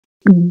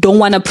don't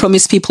want to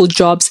promise people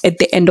jobs at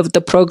the end of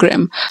the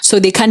program. So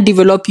they can't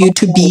develop you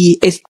to be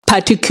a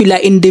particular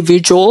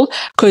individual,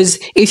 because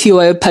if you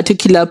are a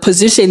particular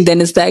position, then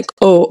it's like,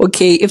 oh,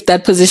 okay, if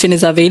that position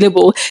is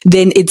available,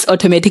 then it's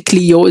automatically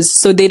yours.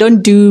 So they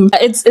don't do,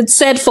 it's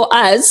sad for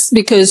us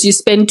because you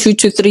spend 2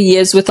 to 3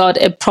 years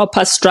without a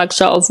proper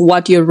structure of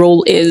what your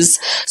role is.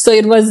 So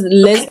it was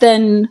less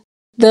than,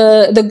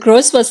 the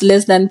gross was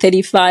less than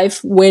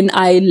 35 when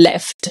I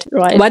left,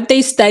 right? What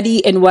they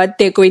study and what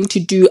they're going to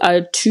do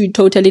are two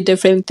totally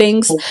different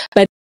things.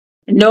 But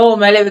no,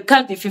 Malebo, it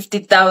can't be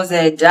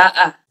 50,000.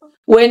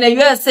 When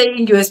you are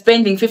saying you are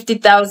spending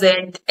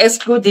 50,000,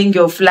 excluding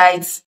your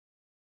flights.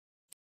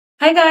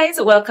 Hi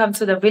guys, welcome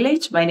to the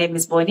village. My name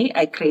is Bonnie.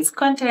 I create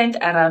content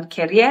around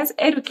careers,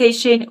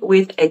 education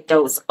with a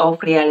dose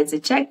of reality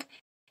check.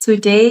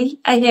 Today,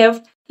 I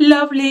have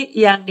lovely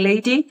young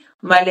lady,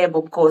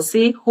 Malebo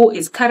Nkosi, who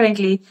is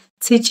currently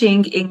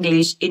teaching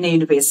English in a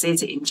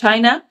university in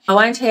China. I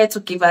want her to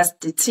give us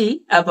the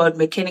tea about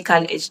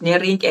mechanical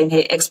engineering and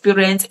her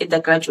experience in the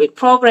graduate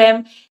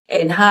program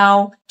and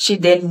how she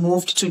then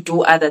moved to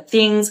do other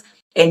things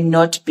and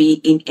not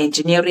be in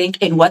engineering,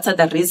 and what are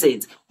the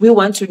reasons. We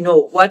want to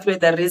know what were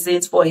the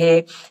reasons for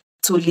her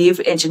to leave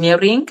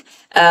engineering.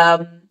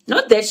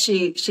 Not that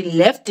she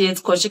left it,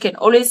 because she can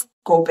always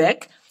go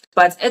back,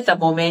 but at the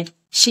moment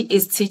she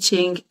is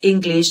teaching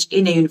English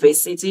in a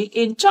university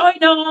in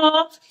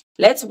China.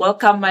 Let's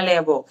welcome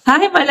Malebo.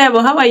 Hi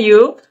Malebo, how are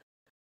you?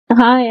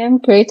 Hi, I'm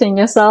great, and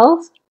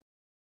yourself?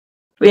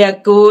 We are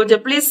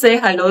good. Please say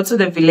hello to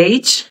the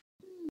village.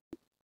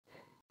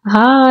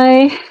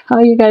 Hi, how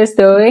are you guys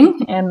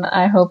doing? And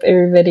I hope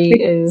everybody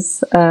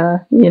is,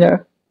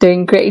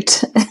 doing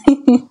great.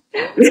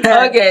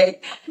 Okay.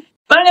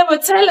 Malebo,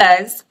 tell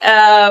us,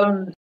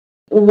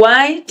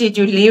 why did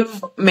you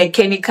leave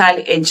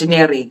mechanical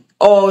engineering?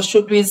 Or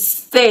should we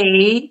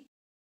say,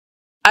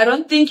 I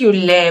don't think you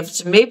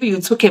left. Maybe you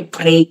took a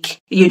break.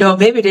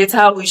 Maybe that's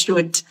how we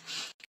should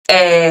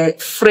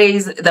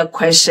phrase the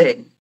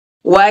question.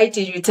 Why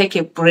did you take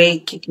a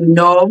break?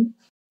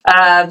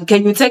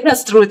 Can you take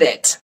us through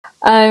that?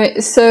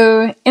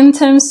 So in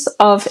terms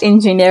of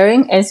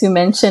engineering, as you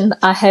mentioned,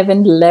 I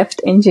haven't left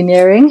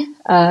engineering.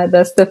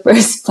 That's the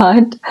first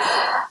part.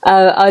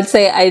 I'd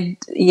say I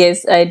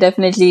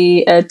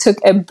definitely took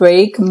a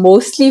break,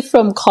 mostly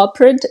from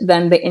corporate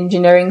than the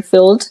engineering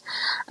field.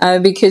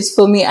 Because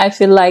for me, I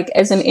feel like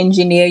as an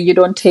engineer, you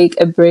don't take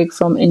a break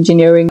from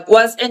engineering.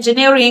 Was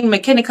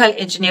mechanical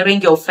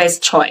engineering your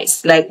first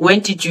choice? Like, when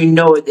did you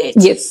know that?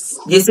 Yes.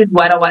 This is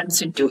what I want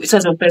to do. It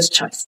was your first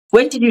choice.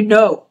 When did you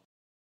know?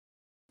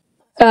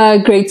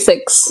 Grade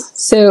 6.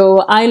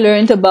 So I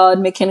learned about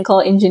mechanical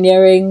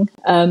engineering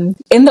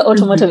in the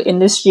automotive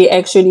industry,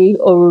 actually,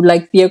 or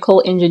like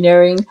vehicle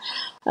engineering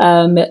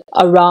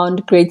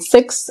around grade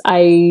 6.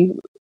 I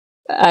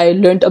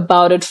learned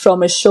about it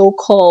from a show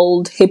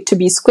called Hip to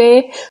Be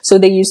Square. So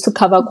they used to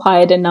cover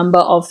quite a number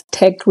of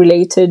tech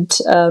related,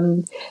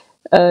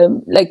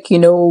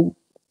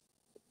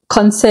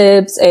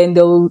 concepts, and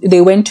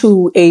they went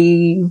to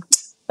a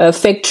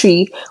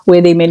factory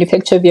where they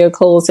manufacture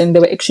vehicles, and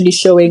they were actually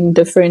showing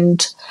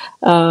different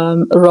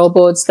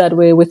robots that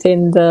were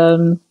within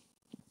the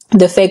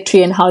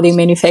factory and how they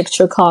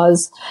manufacture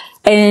cars.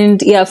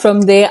 And yeah,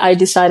 from there I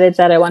decided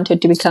that I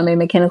wanted to become a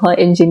mechanical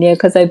engineer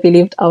because I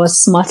believed I was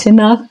smart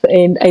enough,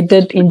 and I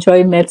did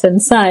enjoy maths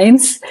and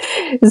science.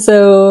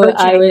 So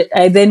okay.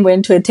 I then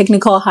went to a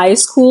technical high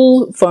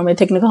school. From a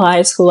technical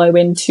high school, I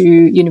went to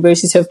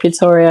University of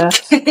Pretoria.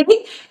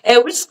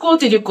 Which school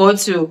did you go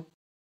to?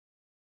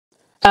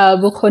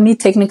 Bokoni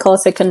Technical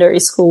Secondary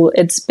School.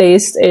 It's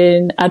based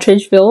in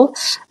Atteridgeville,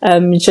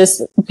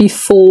 just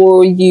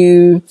before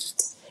you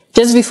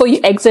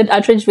exit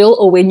Atteridgeville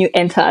or when you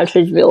enter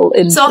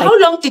Atteridgeville. So how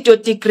long did your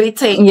degree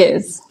take?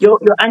 Yes. Your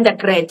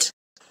undergrad?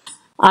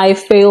 I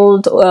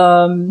failed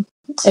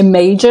a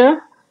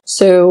major.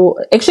 So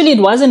actually it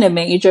wasn't a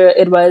major.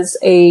 It was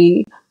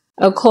a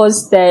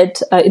course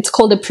that it's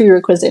called a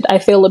prerequisite. I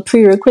failed a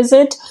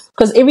prerequisite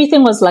because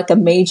everything was like a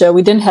major.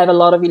 We didn't have a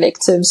lot of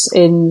electives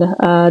in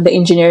the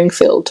engineering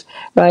field,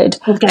 right?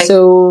 Okay.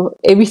 So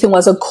everything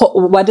was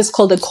what is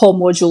called a core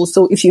module.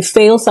 So if you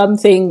fail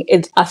something,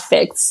 it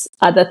affects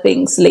other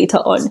things later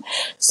on.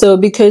 So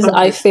because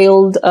I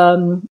failed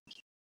one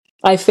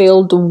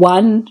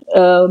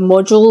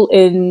module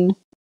in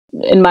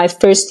my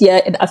first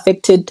year, it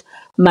affected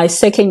my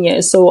second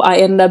year. So I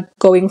ended up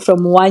going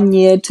from 1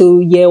 year to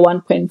year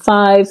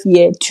 1.5,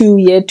 year 2,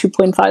 year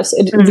 2.5. So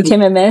it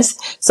became a mess.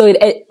 So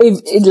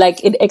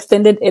it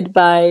extended it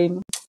by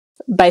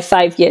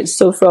 5 years.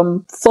 So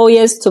from 4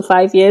 years to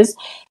 5 years.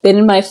 Then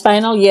in my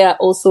final year, I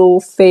also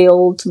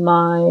failed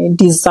my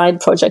design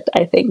project,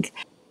 I think.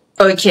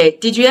 Okay.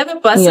 Did you have a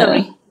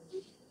bursary?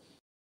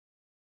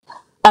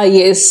 Yeah.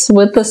 Yes,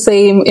 with the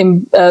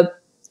same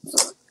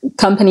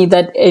company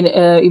that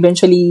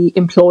eventually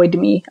employed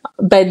me.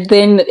 But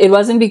then it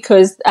wasn't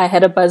because I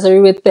had a bursary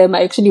with them.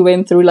 I actually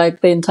went through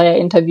like the entire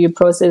interview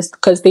process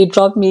because they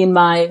dropped me in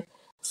my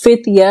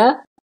 5th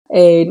year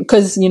and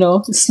because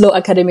slow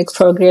academic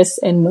progress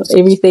and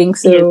everything.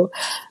 So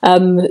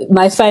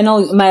my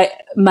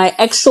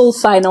actual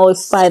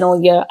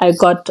final year, I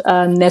got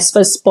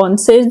NESFA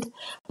sponsored,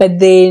 but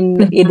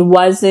then it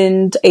was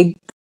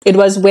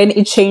when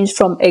it changed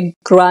from a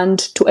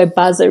grant to a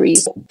bursary.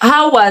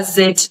 How was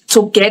it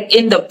to get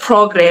in the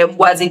program?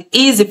 Was it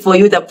easy for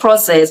you, the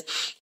process?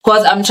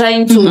 Because I'm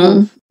trying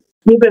to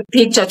give a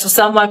picture to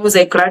someone who's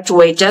a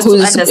graduate, just to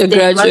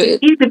understand. Was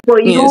it easy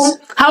for you? Yes.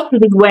 How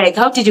did it work?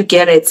 How did you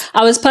get it?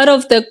 I was part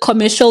of the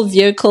commercial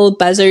vehicle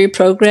bursary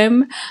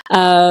program,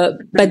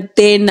 but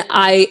then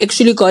I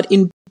actually got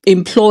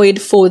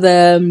employed for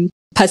the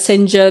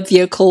passenger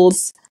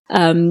vehicles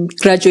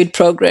graduate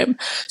program.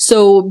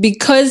 So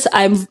because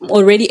I'm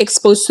already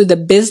exposed to the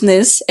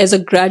business as a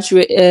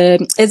graduate,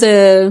 as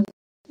a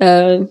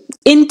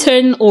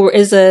intern or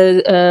as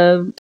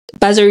a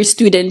bursary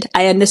student,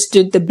 I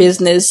understood the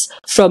business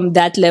from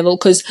that level,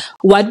 because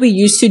what we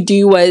used to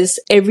do was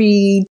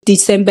every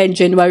December and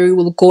January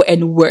we'll go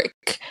and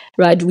work,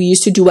 right? We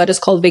used to do what is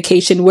called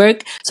vacation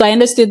work. So I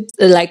understood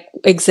like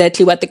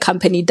exactly what the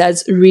company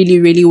does really,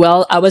 really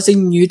well. I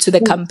wasn't new to the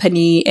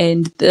company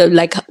and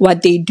like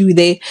what they do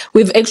there.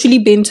 We've actually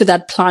been to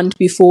that plant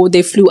before.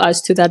 They flew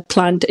us to that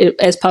plant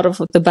as part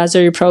of the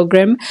bursary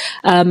program.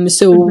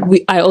 So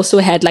I also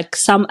had like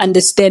some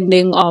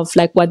understanding of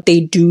like what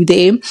they do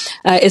there.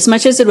 As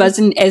much as it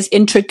wasn't as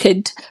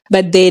intricate,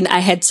 but then I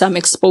had some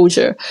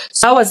exposure.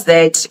 So how was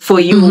that for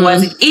you?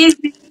 Was it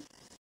easy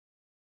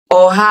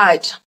or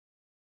hard?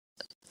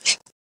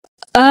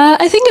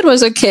 I think it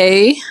was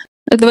okay.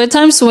 There were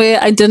times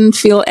where I didn't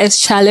feel as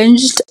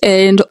challenged,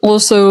 and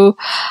also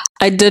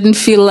I didn't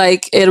feel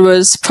like it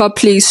was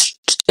properly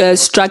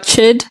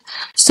structured.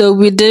 So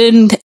we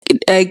didn't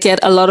get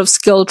a lot of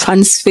skill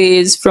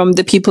transfers from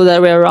the people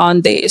that were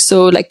around there.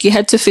 So like you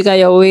had to figure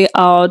your way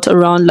out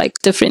around like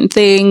different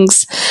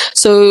things.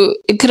 So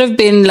it could have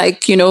been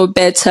like,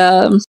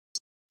 better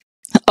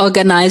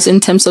organized in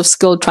terms of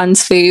skill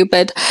transfer,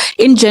 but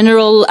in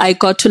general I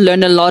got to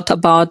learn a lot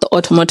about the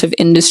automotive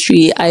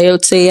industry. I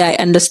would say I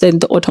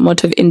understand the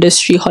automotive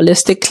industry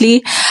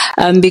holistically,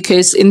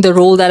 because in the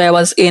role that I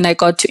was in, I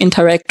got to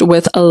interact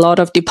with a lot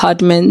of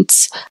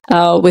departments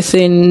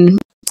within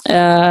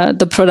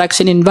the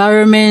production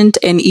environment,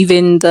 and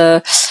even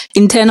the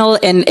internal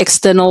and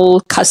external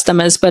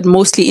customers, but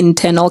mostly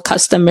internal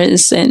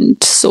customers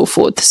and so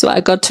forth. So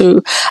I got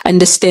to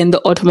understand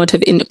the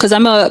automotive because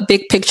I'm a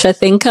big picture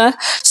thinker.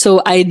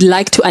 So I'd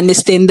like to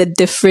understand the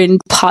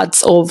different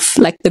parts of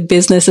like the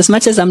business. As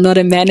much as I'm not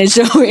a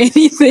manager or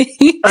anything,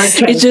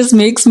 it just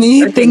makes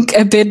me think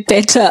a bit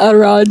better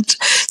around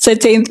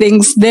certain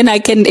things. Then I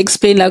can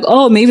explain like,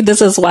 oh, maybe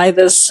this is why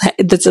this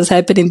is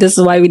happening. This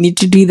is why we need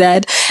to do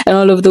that, and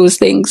all of those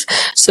things.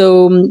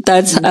 So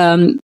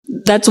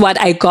that's what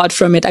I got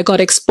from it. I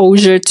got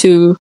exposure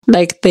to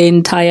like the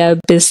entire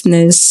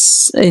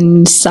business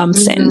in some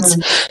sense.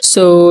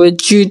 So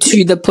due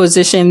to the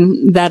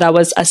position that I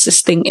was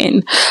assisting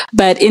in.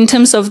 But in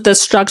terms of the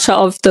structure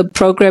of the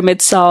program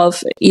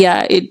itself,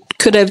 yeah, it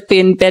could have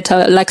been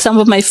better. Like some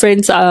of my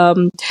friends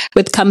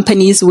with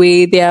companies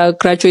where their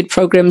graduate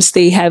programs,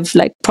 they have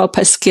like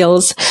proper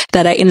skills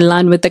that are in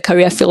line with the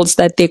career fields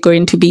that they're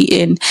going to be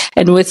in.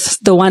 And with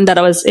the one that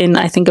I was in,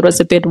 I think it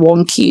was a bit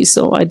wonky.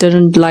 So I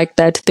didn't like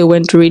that. There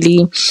weren't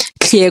really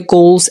clear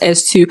goals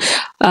as to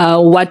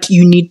what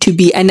you need to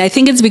be. And I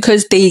think it's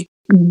because they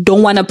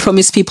don't want to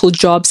promise people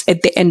jobs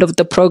at the end of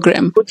the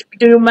program.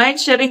 Do you mind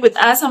sharing with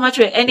us how much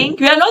you're earning?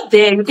 You are not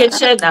there. You can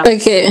share now.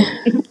 Okay.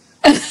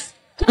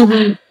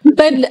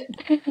 But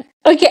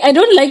okay, I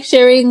don't like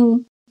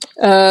sharing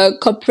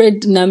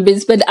corporate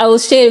numbers, but I will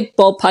share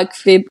ballpark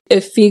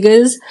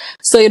figures.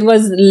 So it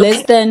was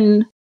less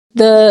than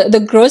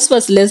the gross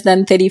was less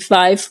than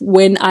 35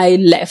 when I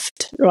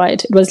left,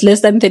 right? It was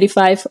less than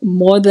 35,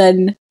 more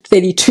than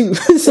 32.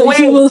 So Wait.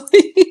 you will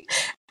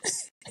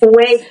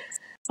Wait,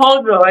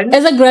 hold on.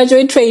 As a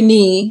graduate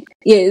trainee,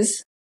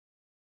 yes.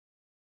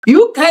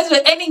 You guys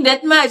were earning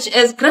that much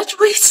as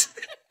graduates?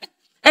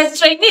 As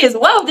trainees?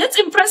 Wow, that's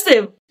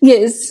impressive.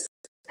 Yes.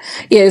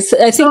 Yes,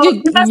 I So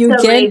think give us you the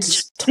get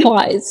range.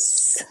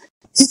 twice.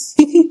 Just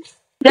give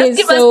us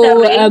the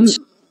range.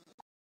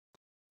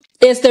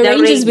 Yes, the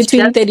range is range,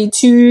 between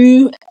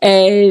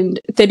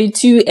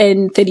 32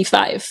 and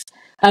 35.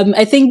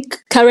 I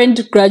think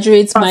current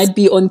graduates might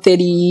be on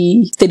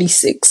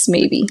 36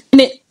 maybe.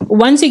 And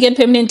once you get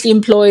permanently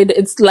employed,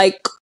 it's like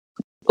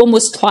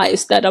almost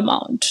twice that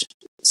amount,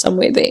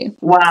 somewhere there.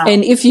 Wow.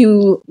 And if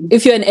you're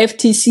an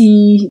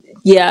FTC,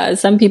 yeah,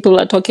 some people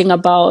are talking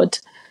about.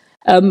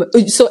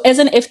 So as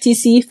an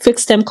FTC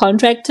fixed term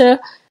contractor,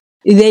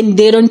 then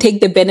they don't take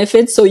the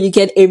benefits, so you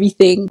get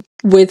everything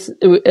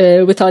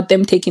without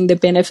them taking the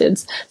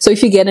benefits. So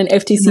if you get an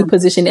FTC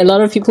position, a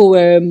lot of people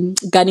were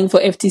gunning for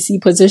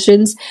FTC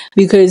positions,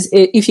 because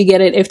if you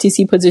get an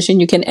FTC position,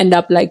 you can end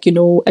up like,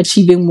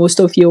 achieving most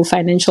of your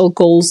financial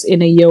goals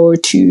in a year or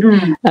two.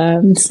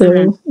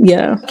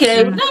 Yeah.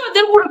 Okay, no,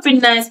 that would have been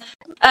nice.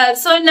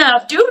 So now,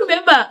 do you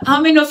remember how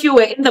many of you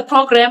were in the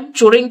program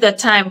during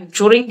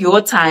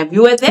your time?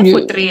 You were there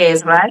for 3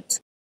 years, right?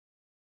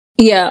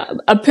 Yeah,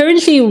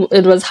 apparently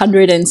it was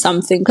 100 and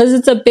something because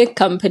it's a big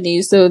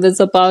company. So there's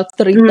about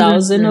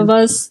 3,000 of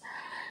us.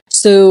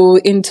 So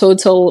in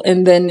total,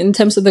 and then in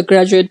terms of the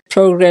graduate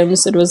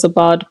programs, it was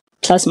about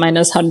plus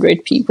minus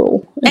 100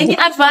 people. Any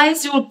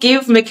advice you would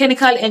give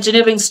mechanical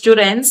engineering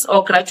students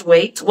or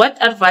graduates? What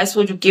advice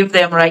would you give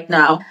them right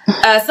now?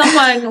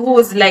 Someone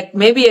who's like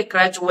maybe a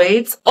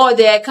graduate or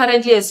they are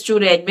currently a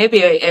student,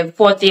 maybe a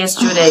fourth year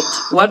student.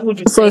 What would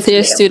you say? Fourth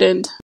year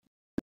student.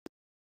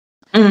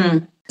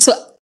 So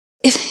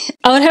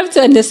I would have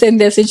to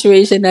understand their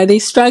situation. Are they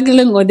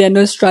struggling or they're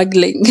not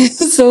struggling?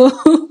 So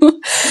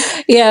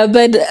yeah,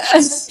 but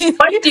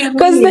what do you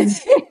mean?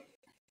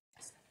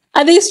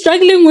 Are they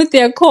struggling with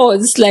their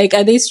cause? Like,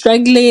 are they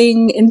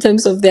struggling in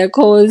terms of their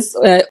cause,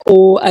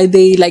 or are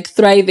they like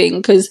thriving?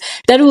 Because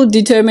that will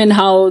determine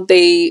how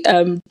they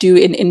do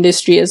in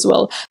industry as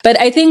well. But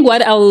I think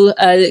what I'll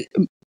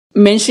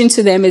mention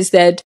to them is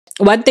that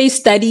what they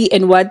study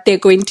and what they're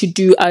going to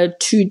do are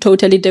two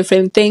totally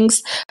different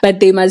things,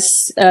 but they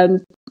must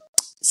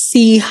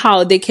see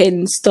how they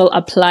can still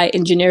apply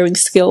engineering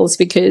skills,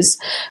 because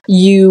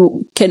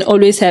you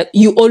always have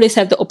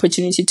the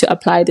opportunity to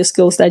apply the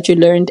skills that you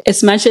learned,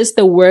 as much as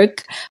the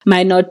work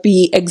might not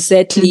be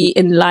exactly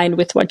in line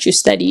with what you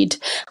studied,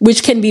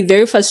 which can be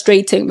very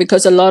frustrating,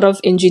 because a lot of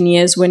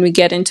engineers, when we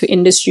get into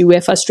industry, we're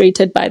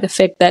frustrated by the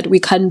fact that we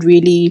can't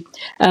really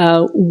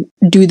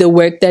do the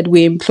work that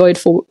we're employed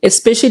for,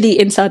 especially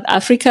in South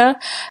Africa,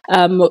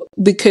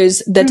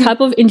 because the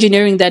type of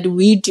engineering that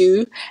we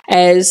do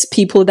as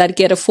people that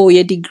get a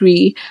 4-year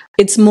degree,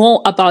 it's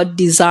more about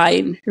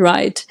design,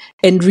 right?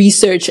 And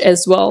research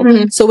as well.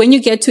 So when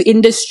you get to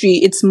industry,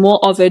 it's more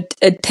of a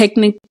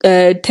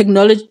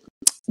technologist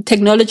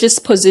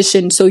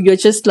position. So you're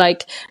just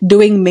like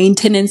doing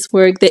maintenance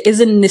work. There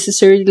isn't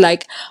necessarily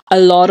like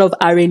a lot of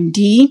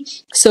R&D.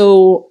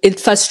 So it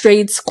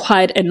frustrates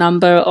quite a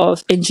number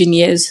of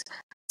engineers.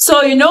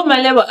 So,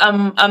 Malebo,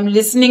 I'm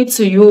listening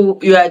to you.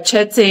 You are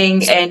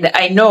chatting, and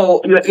I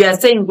know you are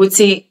saying,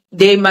 Guti,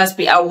 they must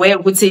be aware,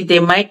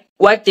 Guti,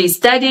 what they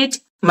studied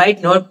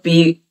might not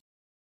be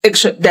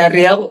the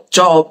real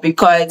job,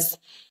 because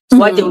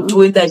what they'll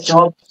do in that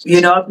job,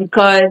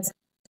 because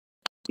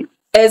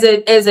as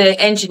an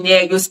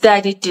engineer, you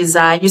studied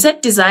design. You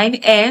said design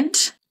and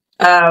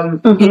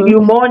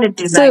you're more on the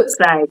design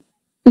side.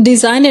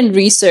 Design and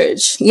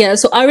research. Yeah.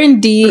 So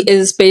R&D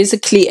is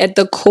basically at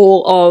the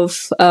core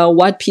of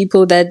what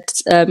people that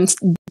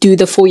do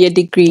the 4-year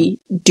degree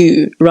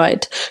do,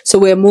 right? So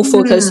we're more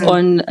focused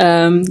on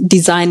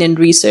design and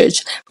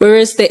research,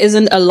 whereas there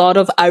isn't a lot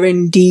of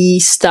R&D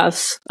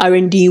stuff,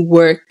 R&D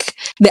work.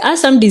 There are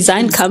some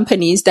design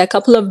companies, there are a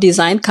couple of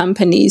design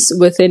companies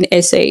within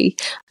SA,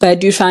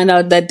 but you find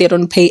out that they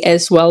don't pay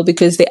as well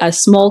because they are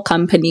small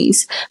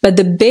companies. But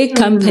the big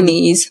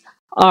companies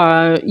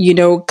are,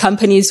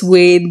 companies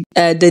where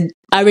the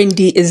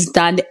R&D is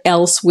done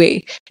elsewhere.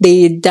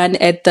 They're done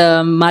at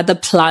the mother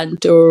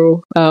plant,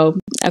 or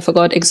I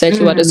forgot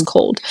exactly what it's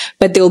called,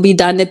 but they'll be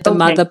done at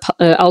the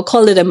I'll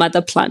call it a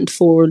mother plant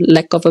for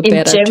lack of a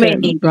better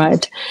term,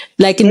 right?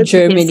 Like in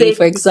Germany,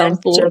 for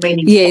example.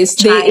 Germany, yes,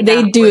 China,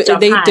 they do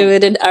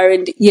it in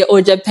R&D, yeah,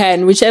 or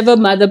Japan, whichever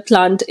mother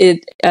plant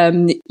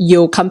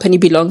your company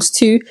belongs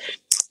to,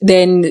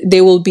 then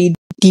they will be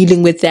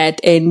dealing with that,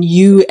 and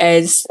you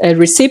as a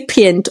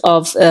recipient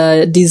of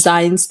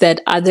designs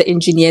that other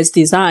engineers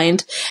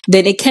designed,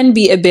 then it can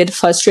be a bit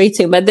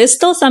frustrating. But there's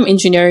still some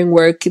engineering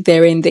work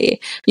there and there.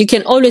 You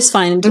can always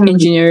find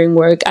engineering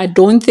work. I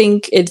don't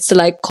think it's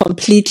like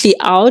completely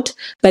out,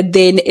 but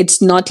then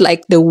it's not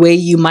like the way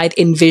you might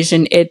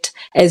envision it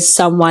as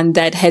someone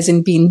that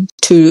hasn't been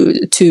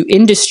to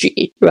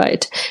industry,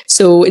 right?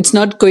 So it's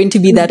not going to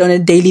be that on a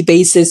daily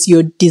basis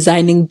you're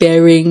designing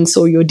bearings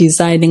or you're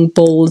designing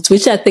bolts,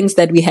 which are things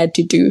that we had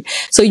to do.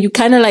 So you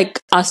kind of like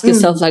ask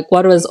yourself, like,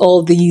 what was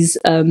all these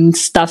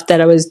stuff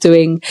that I was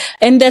doing?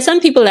 And there's some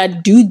people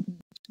that do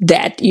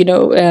that,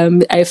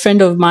 a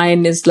friend of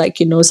mine is like,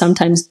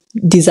 sometimes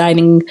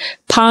designing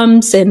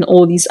pumps and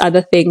all these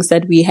other things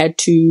that we had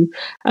to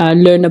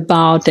learn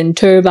about, and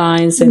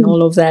turbines and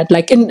all of that.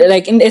 Like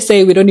in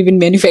SA, we don't even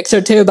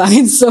manufacture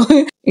turbines. So,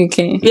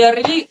 okay. You are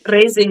really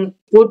raising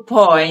good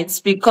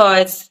points,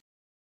 because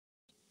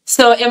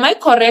so am I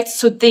correct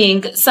to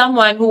think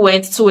someone who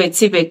went to a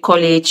TVET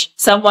college,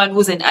 someone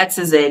who's an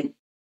artisan,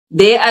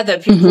 they are the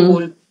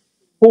people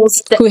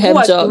who have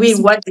are jobs,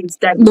 doing what they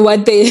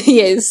study?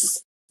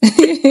 Yes.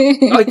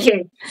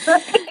 Okay.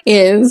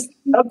 Yes.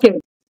 Okay.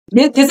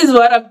 This is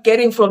what I'm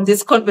getting from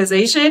this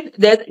conversation,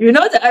 that,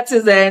 the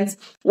artisans,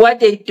 what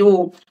they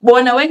do,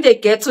 but when they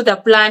get to the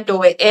plant or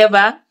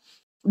wherever,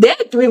 they're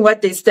doing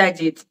what they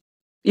studied,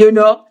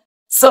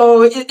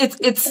 So if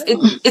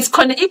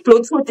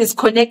Bluetooth is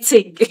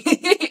connecting,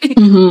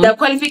 the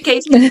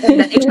qualification and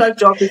the actual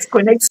job is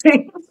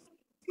connecting.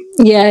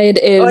 Yeah, it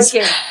is.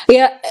 Okay.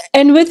 Yeah,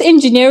 and with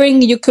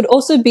engineering, you could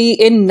also be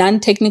in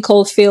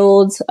non-technical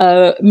fields.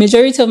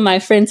 Majority of my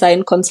friends are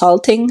in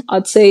consulting.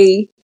 I'd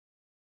say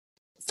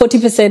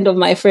 40% of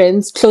my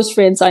close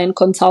friends, are in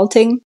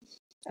consulting.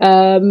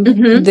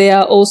 There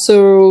are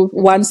also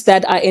ones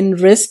that are in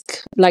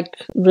risk, like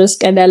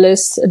risk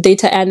analysts,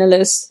 data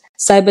analysts,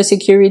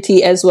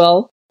 cybersecurity as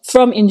well,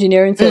 from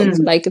engineering fields.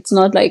 Like it's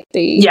not like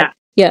they,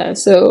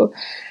 so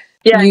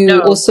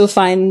you also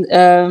find,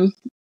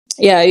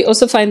 you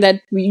also find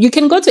that you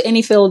can go to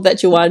any field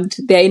that you want.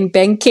 They're in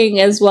banking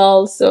as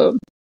well. So,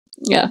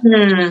 yeah.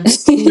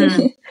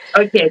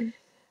 Okay.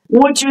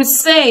 Would you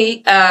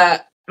say,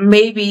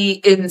 maybe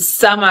in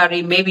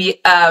summary, maybe,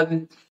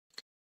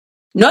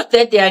 not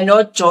that there are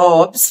no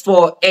jobs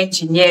for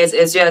engineers,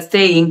 as you are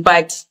saying,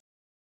 but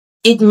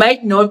it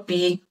might not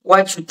be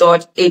what you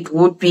thought it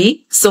would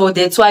be. So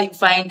that's why you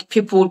find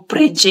people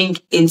branching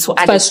into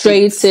other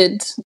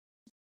frustrated.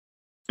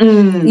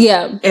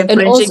 Yeah.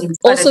 And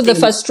also the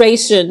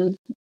frustration.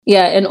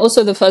 Yeah. And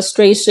also the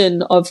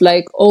frustration of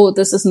like, oh,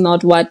 this is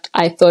not what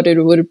I thought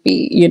it would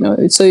be, you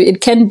know. So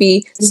it can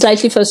be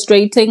slightly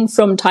frustrating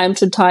from time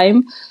to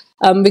time.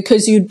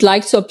 Because you'd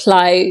like to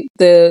apply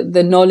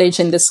the knowledge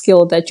and the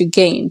skill that you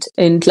gained,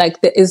 and like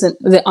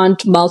there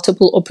aren't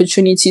multiple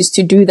opportunities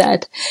to do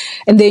that.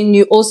 And then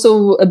you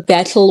also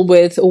battle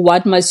with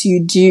what must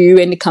you do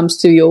when it comes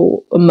to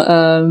your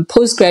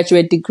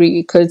postgraduate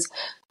degree, because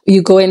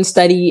you go and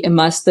study a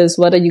master's.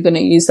 What are you going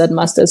to use that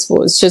master's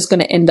for? It's just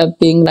going to end up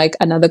being like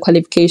another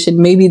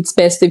qualification. Maybe it's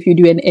best if you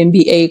do an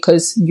MBA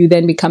because you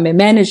then become a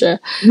manager.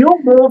 You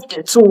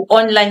moved to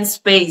online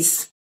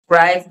space.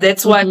 Right,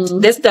 that's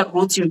the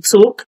route you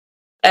took.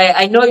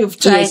 I know you've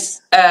tried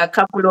a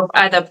couple of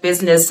other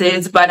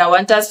businesses, but I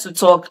want us to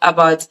talk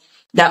about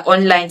the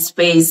online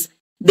space.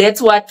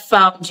 That's what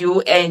found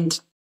you, and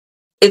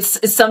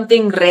it's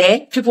something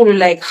rare. People are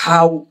like,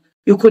 how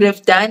you could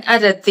have done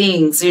other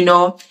things, you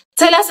know.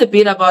 Tell us a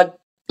bit about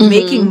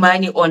making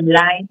money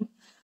online.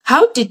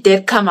 How did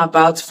that come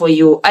about for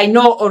you? I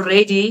know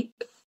already,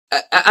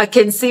 I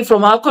can see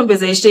from our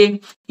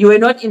conversation, you were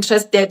not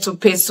interested to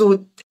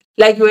pursue.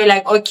 Like you were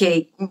like,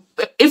 okay,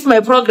 if my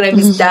program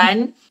is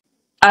done,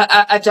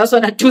 I just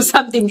want to do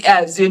something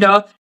else, you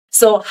know?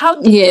 So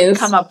how did it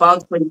come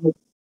about for you?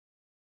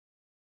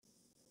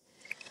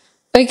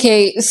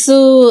 Okay,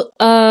 so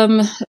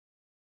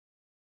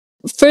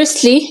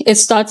firstly, it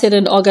started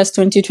in August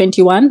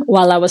 2021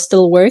 while I was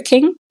still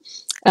working.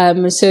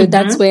 So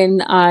that's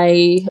when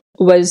I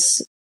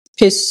was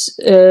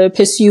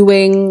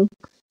pursuing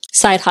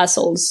side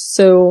hustles.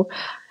 So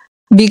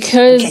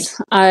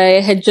because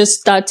I had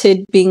just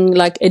started being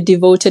like a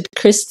devoted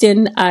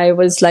Christian, I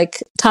was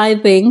like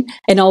tithing,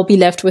 and I'll be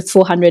left with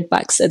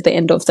 $400 at the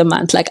end of the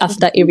month, like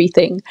after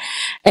everything.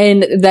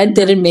 And that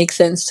didn't make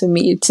sense to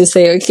me to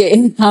say,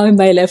 okay, how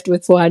am I left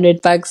with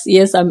 $400?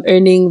 Yes, I'm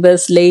earning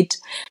this late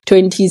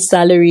 20s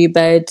salary,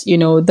 but you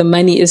know, the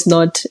money is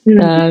not,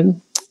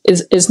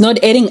 is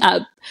not adding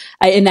up.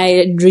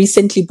 I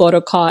recently bought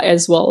a car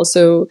as well.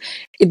 So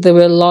there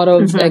were a lot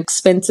of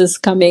expenses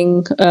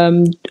coming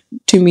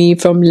to me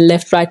from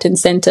left, right, and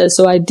center.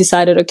 So I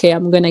decided, okay,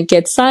 I'm going to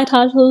get side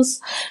hustles.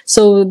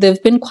 So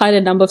there've been quite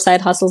a number of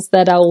side hustles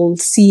that I will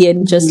see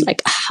and just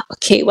like,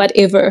 okay,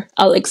 whatever,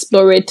 I'll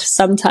explore it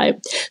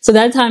sometime. So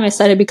that time I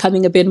started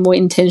becoming a bit more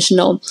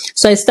intentional.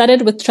 So I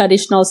started with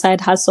traditional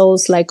side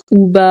hustles like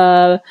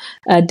Uber,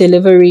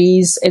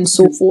 deliveries, and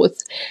so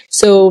forth.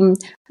 So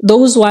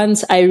those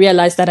ones, I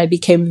realized that I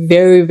became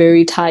very,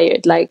 very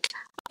tired,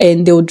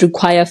 and they would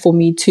require for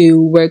me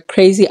to work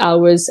crazy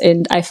hours.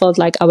 And I felt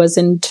like I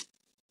wasn't,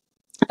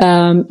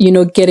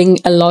 getting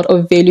a lot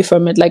of value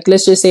from it. Like,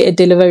 let's just say a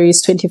delivery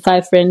is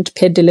 25 Rand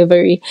per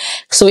delivery.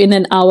 So in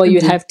an hour,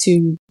 you'd have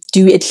to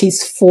do at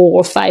least 4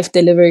 or 5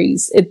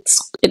 deliveries. It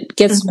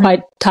gets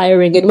quite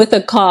tiring. And with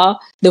a car,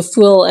 the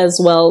fuel as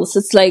well. So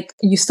it's like,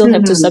 you still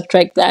have to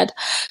subtract that.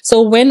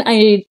 So when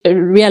I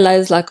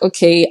realized like,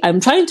 okay,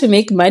 I'm trying to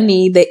make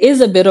money, there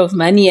is a bit of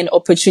money and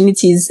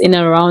opportunities in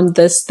and around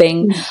this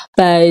thing,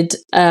 but,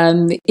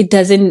 it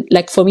doesn't,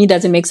 like, for me, it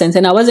doesn't make sense.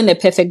 And I wasn't a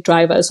perfect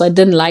driver, so I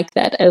didn't like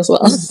that as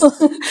well.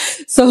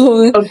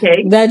 So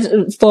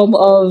that form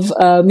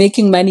of,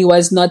 making money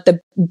was not the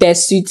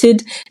best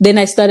suited. Then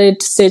I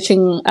started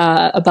searching,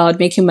 about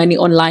making money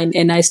online,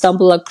 and I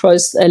stumbled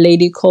across a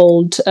lady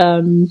called,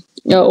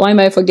 why am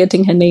I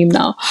forgetting her name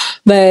now?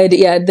 But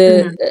yeah,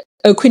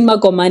 Queen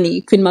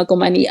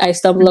Magomani. I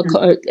stumbled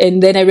across,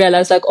 and then I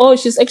realized like, oh,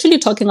 she's actually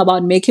talking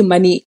about making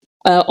money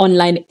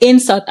online in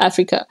South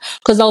Africa,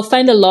 because I'll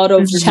find a lot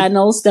of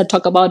channels that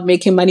talk about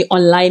making money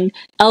online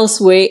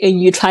elsewhere,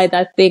 and you try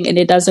that thing and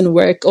it doesn't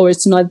work or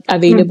it's not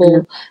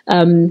available.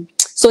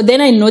 So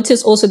then I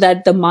noticed also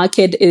that the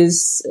market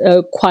is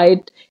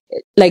quite,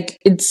 like,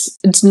 it's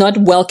not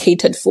well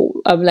catered for.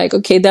 I'm like,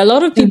 okay, there are a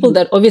lot of people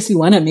that obviously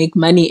want to make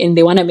money and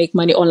they want to make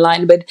money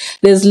online, but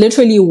there's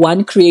literally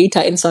one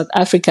creator in South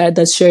Africa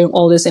that's sharing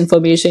all this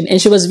information.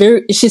 And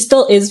she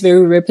still is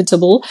very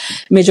reputable.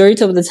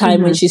 Majority of the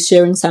time when she's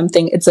sharing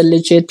something, it's a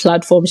legit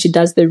platform. She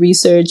does the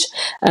research.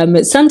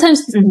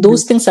 Sometimes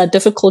those things are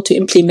difficult to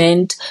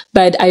implement,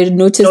 but I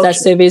noticed that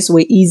surveys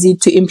were easy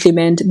to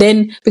implement.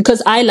 Then,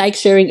 because I like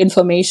sharing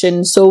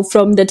information, so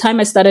from the time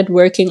I started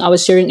working, I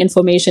was sharing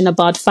information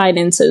about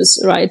finances,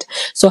 right?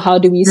 So how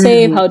do we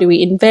save? How do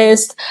we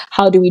invest?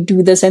 How do we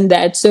do this and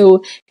that?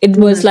 So it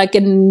was like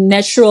a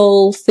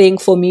natural thing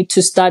for me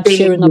to start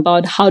sharing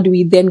about how do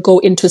we then go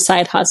into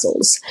side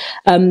hustles.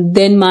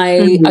 Then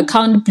my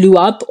account blew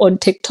up on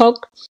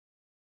TikTok.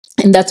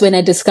 And that's when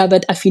I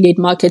discovered affiliate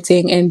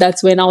marketing. And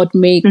that's when I would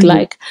make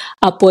like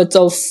upwards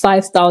of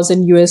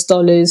 5,000 US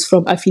dollars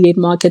from affiliate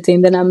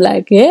marketing. Then I'm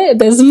like, yeah,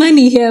 there's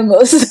money here,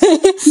 most.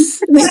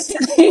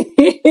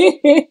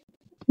 Okay.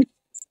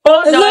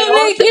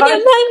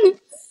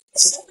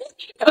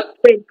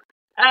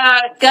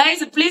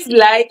 Guys, please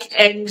like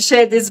and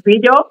share this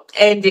video,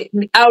 and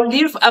I'll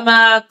leave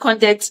my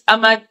contact,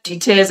 my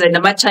details,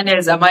 and my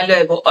channels, my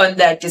level on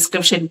the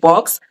description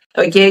box.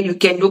 Okay, you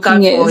can look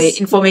out for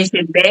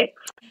information there.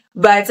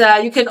 But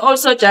you can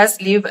also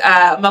just leave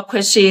my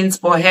questions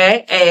for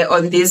her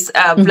on this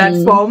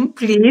platform,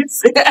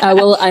 please. I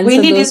will answer we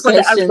need those this for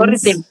the questions.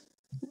 algorithm.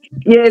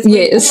 Yes,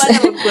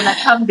 we're gonna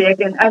come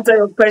back and answer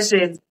your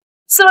questions.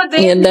 So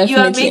then you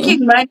are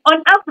making money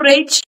on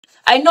average.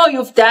 I know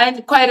you've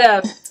done quite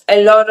a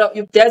lot of,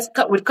 you've dealt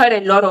with quite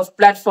a lot of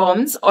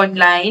platforms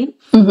online,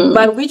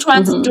 but which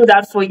ones stood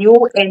out for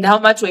you, and how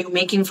much were you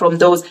making from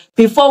those?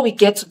 Before we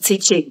get to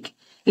teaching,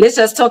 let's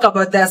just talk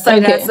about that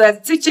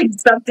side. Teaching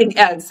something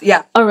else.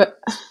 Yeah. All right.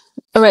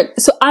 All right.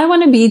 So I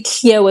want to be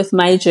clear with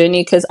my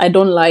journey, because I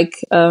don't like,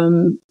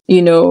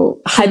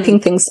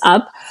 hyping things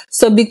up.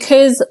 So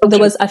because there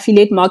was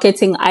affiliate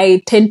marketing,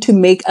 I tend to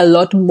make a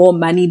lot more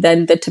money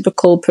than the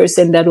typical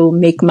person that will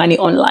make money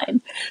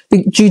online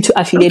due to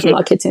affiliate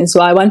marketing.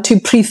 So I want to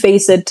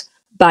preface it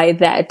by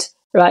that.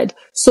 Right.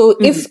 So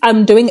if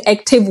I'm doing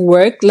active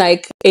work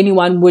like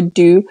anyone would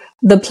do,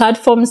 the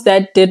platforms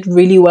that did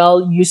really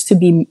well used to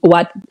be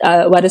what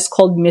is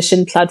called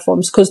mission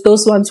platforms, because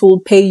those ones will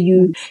pay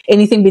you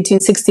anything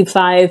between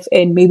 65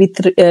 and maybe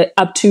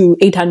up to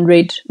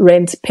 800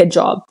 rand per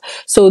job.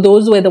 So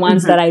those were the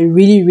ones that I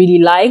really, really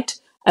liked.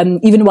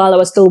 Even while I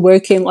was still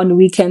working on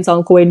weekends,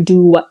 I'll go and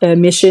do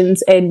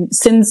missions. And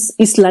since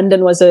East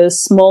London was a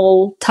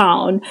small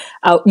town,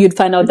 you'd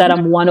find out that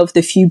I'm one of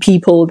the few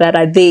people that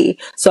are there.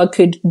 So I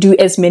could do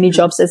as many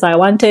jobs as I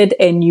wanted,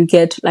 and you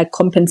get like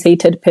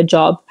compensated per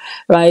job,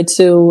 right?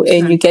 So,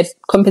 and you get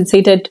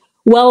compensated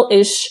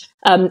well-ish.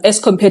 As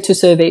compared to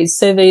surveys.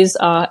 Surveys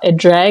are a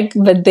drag,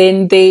 but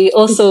then they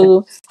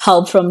also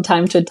help from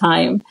time to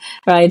time,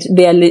 right?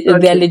 They are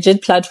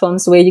legit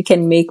platforms where you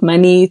can make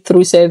money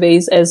through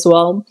surveys as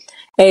well.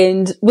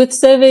 And with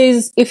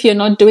surveys, if you're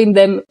not doing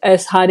them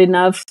as hard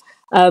enough,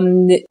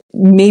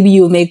 maybe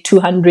you'll make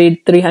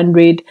 200,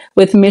 300.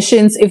 With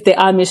missions, if there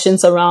are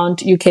missions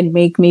around, you can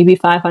make maybe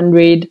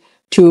 500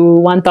 to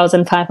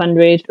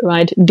 1,500,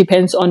 right?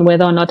 Depends on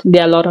whether or not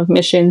there are a lot of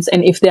missions,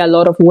 and if there are a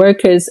lot of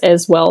workers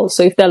as well.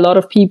 So if there are a lot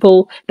of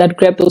people that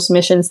grab those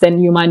missions, then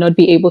you might not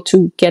be able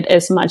to get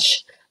as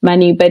much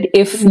money. But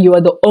if you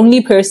are the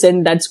only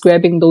person that's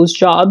grabbing those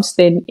jobs,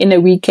 then in a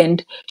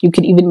weekend, you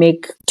could even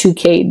make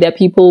 2K. There are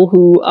people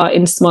who are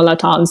in smaller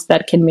towns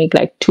that can make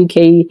like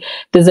 2K.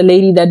 There's a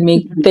lady that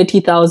made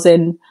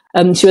 30,000.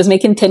 She was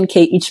making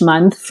 10K each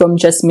month from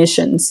just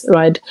missions,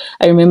 right?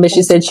 I remember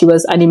she said she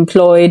was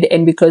unemployed,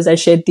 and because I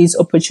shared these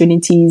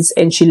opportunities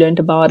and she learned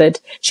about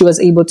it, she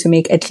was able to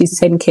make at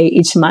least 10K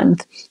each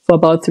month for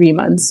about 3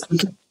 months.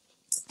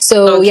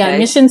 So yeah,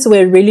 missions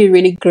were really,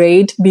 really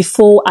great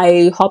before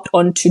I hopped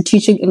on to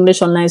teaching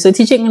English online. So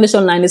teaching English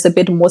online is a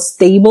bit more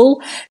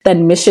stable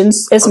than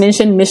missions. As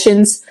mentioned,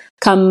 missions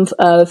come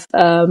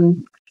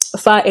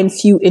far and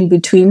few in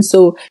between.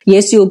 So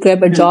yes, you'll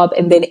grab a job,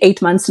 and then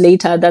 8 months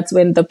later, that's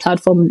when the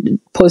platform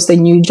posts a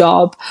new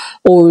job.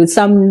 Or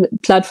some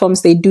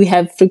platforms, they do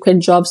have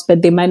frequent jobs,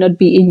 but they might not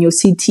be in your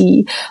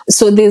city.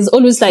 So there's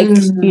always like,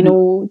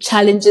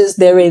 challenges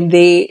there and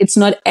there. It's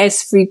not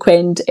as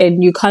frequent,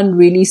 and you can't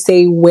really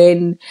say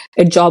when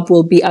a job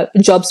will be,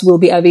 jobs will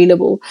be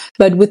available.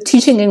 But with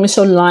teaching English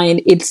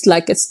online, it's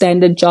like a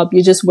standard job.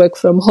 You just work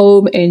from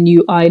home, and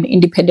you are an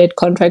independent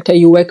contractor.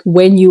 You work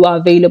when you are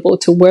available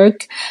to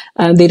work.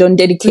 They don't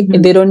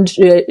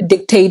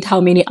dictate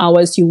how many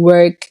hours you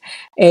work,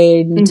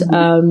 and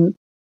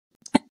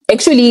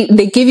actually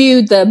they give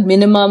you the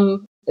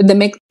minimum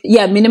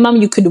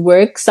you could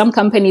work. Some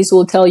companies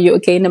will tell you,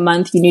 okay, in a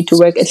month you need to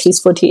work at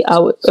least 40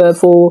 hours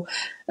for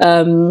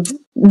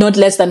not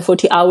less than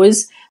 40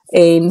 hours,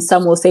 and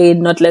some will say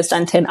not less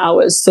than 10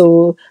 hours.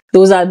 So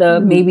those are the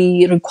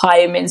maybe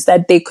requirements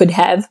that they could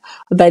have,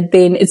 but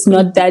then it's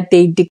not that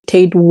they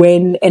dictate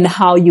when and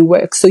how you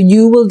work. So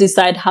you will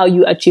decide how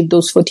you achieve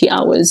those 40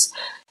 hours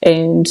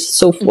and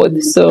so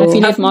forth. So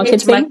affiliate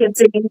marketing,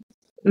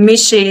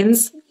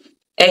 missions,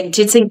 and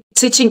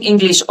teaching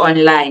English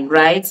online,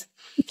 right?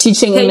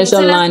 Teaching English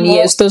online,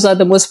 yes, those are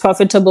the most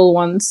profitable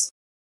ones.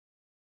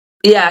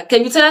 Yeah,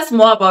 can you tell us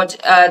more about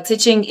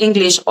teaching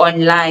English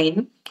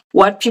online?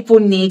 What people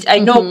need? I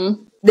know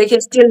they can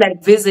still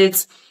like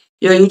visit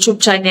your YouTube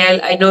channel.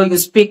 I know you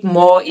speak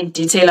more in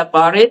detail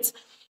about it,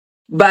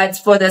 but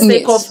for the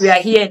sake of we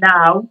are here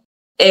now,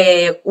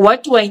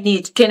 what do I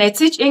need? Can I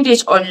teach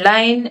English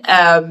online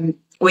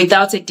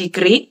without a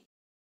degree?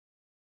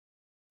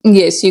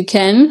 Yes, you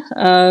can,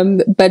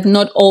 but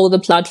not all the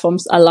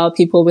platforms allow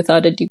people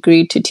without a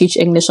degree to teach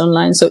English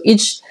online. So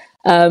each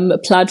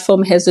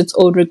platform has its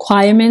own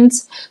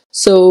requirements.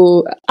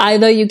 So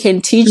either you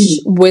can teach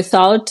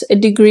without a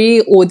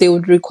degree, or they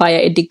would require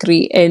a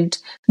degree. And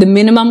the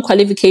minimum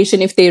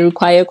qualification, if they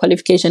require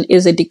qualification,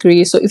 is a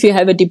degree. So if you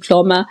have a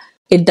diploma,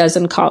 it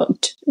doesn't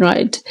count,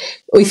 right?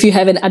 Or if you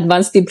have an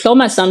advanced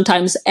diploma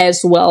sometimes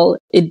as well,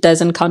 it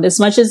doesn't count.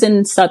 As much as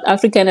in South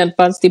Africa, an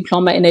advanced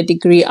diploma and a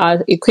degree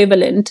are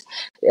equivalent,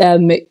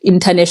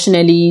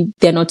 internationally,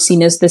 they're not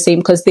seen as the same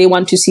because they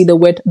want to see the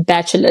word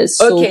bachelor's.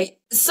 Okay.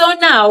 So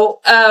now,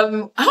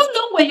 how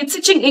long were you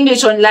teaching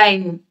English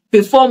online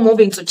before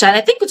moving to China?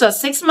 I think it was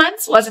 6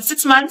 months. Was it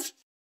 6 months?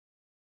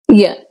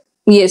 Yeah.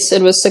 Yes,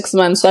 it was 6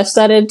 months. So I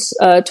started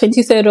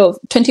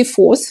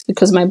 24th,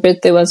 because my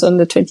birthday was on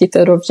the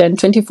 23rd of Jan,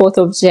 24th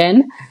of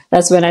Jan.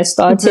 That's when I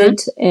started.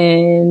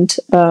 And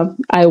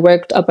I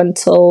worked up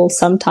until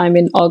sometime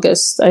in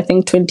August, I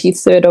think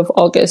 23rd of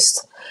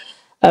August.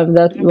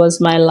 That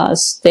was my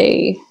last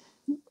day.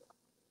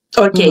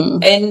 Okay.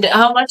 And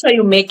how much are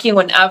you making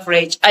on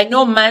average? I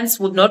know months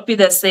would not be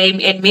the same.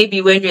 And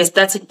maybe when you're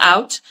starting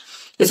out,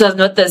 it was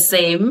not the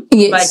same.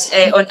 Yes.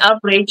 But on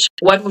average,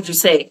 what would you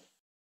say?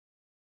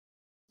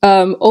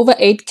 Over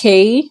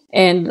 8K,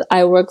 and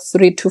I work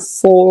 3 to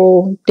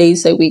 4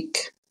 days a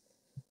week.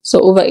 So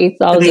over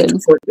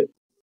 8,000.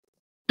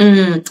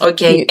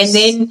 Okay. Yes. And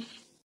then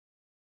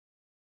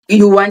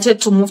you wanted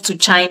to move to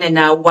China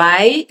now.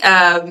 Why?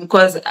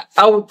 Because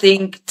I would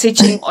think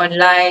teaching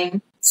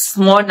online is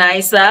more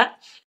nicer.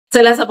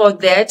 Tell us about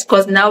that,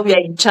 because now we are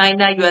in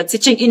China. You are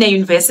teaching in a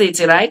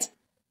university, right?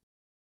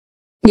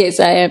 Yes,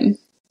 I am.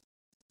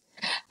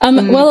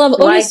 Well, I've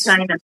always... Why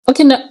China?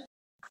 Okay, no.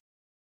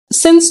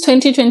 Since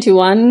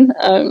 2021,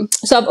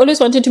 so I've always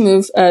wanted to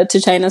move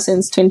to China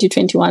since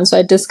 2021. So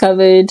I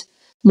discovered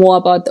more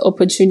about the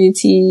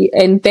opportunity.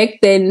 And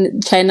back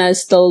then, China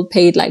still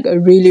paid like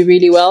really,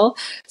 really well.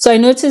 So I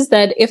noticed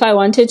that if I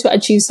wanted to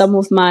achieve some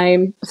of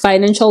my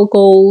financial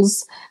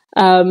goals,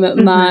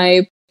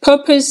 my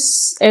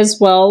purpose as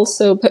well.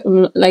 So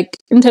like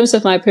in terms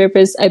of my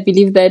purpose, I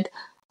believe that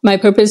my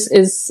purpose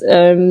is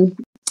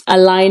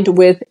aligned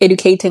with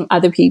educating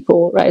other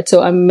people, right?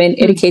 So I'm an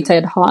educator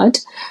at heart.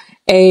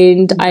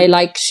 And I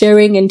like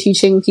sharing and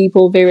teaching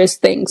people various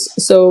things.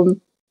 So,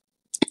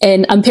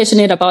 and I'm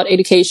passionate about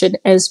education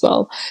as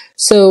well.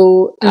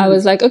 So I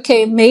was like,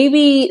 okay,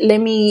 maybe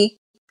let me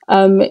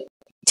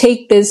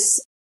take this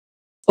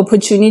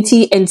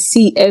opportunity and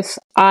see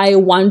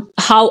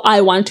how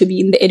I want to be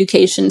in the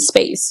education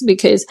space,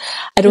 because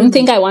I don't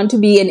think I want to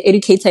be an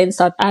educator in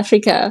South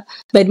Africa,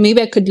 but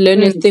maybe I could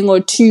learn a thing or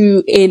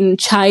two in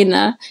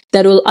China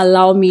that will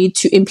allow me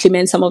to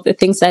implement some of the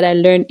things that I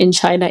learned in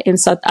China in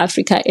South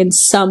Africa in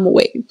some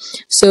way.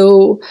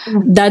 So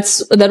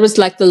that was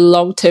like the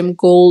long-term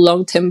goal,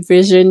 long-term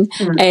vision.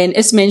 And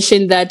as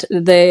mentioned, that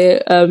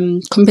the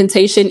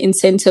compensation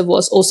incentive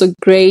was also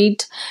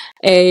great.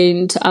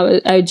 And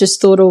I just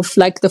thought of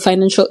like the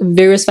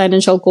various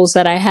financial goals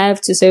that I have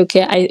to say,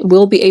 okay, I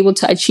will be able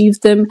to achieve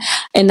them.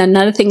 And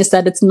another thing is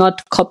that it's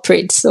not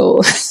corporate.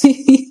 So,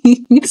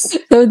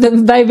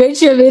 by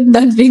virtue of it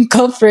not being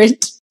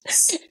corporate,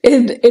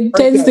 it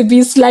tends to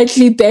be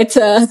slightly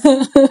better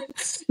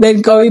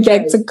than going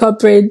back to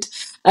corporate.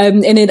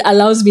 And it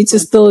allows me to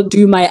still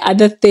do my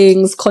other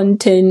things,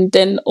 content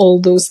and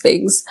all those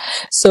things.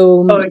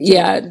 So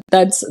yeah,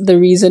 that's the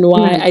reason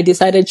why I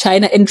decided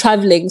China, and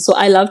traveling. So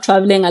I love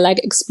traveling. I like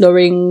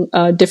exploring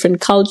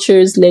different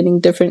cultures, learning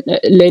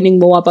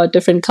more about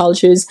different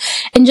cultures.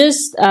 And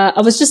just,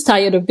 I was just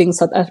tired of being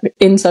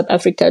in South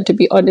Africa, to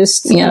be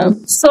honest. Yeah.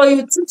 So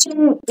you're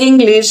teaching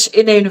English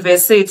in a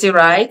university,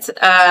 right?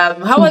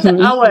 How are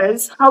the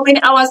hours? How many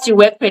hours do you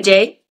work per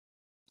day?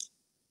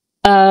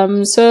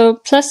 So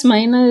plus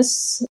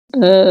minus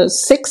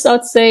 6,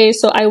 I'd say.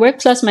 So I work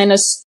plus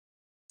minus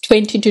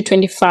 20 to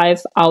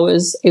 25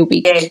 hours a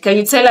week. Yeah. Can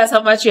you tell us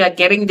how much you are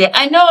getting there?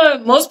 I know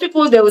most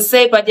people, they will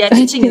say, but they are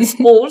teaching in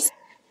schools,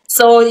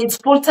 so it's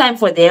full time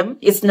for them.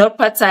 It's not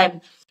part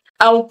time.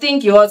 I would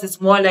think yours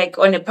is more like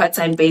on a part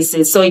time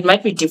basis, so it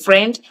might be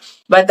different.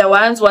 But the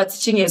ones who are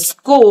teaching in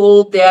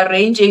school, they are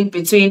ranging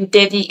between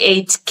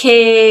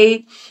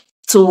 38K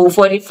to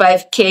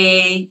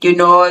 45K. You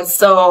know,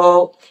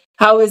 so.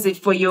 How is it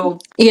for you?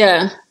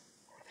 Yeah.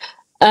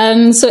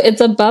 So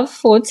it's above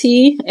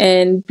 40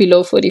 and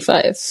below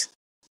 45.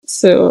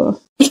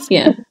 So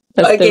yeah,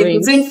 that's the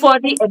range. Between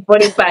 40 and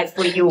 45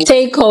 for you.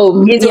 Take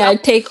home.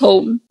 Take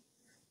home.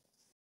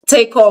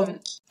 Take home.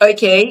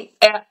 Okay.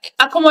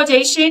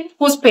 Accommodation.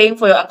 Who's paying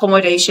for your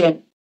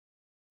accommodation?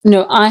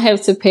 No, I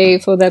have to pay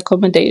for the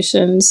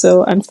accommodation.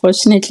 So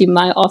unfortunately,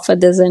 my offer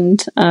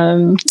doesn't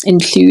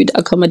include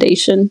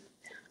accommodation.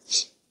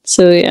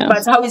 So yeah.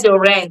 But how is your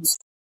rent?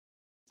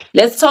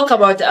 Let's talk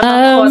about the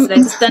other costs,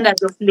 like standard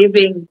of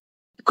living,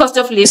 cost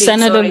of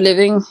living. Of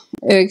living.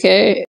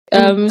 Okay.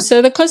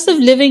 So the cost of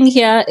living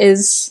here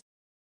is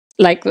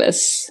like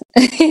this.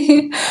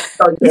 Okay.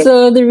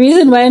 So the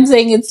reason why I'm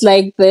saying it's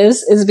like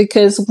this is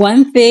because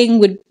one thing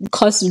would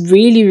cost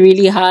really,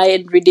 really high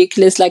and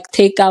ridiculous, like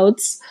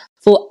takeouts.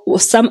 For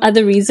some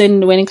other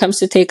reason, when it comes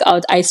to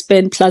takeout, I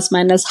spend plus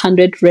minus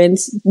 100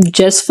 rands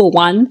just for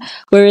one.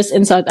 Whereas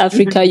in South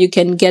Africa, you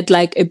can get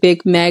like a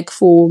Big Mac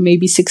for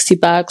maybe 60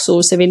 bucks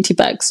or 70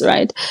 bucks,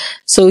 right?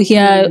 So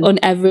here on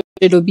average,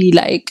 it'll be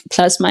like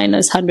plus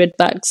minus 100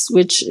 bucks,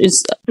 which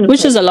is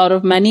a lot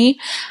of money.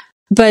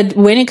 But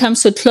when it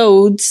comes to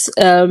clothes,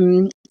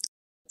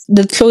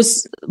 the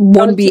clothes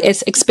won't be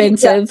as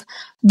expensive,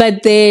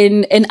 but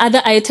then and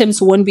other items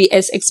won't be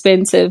as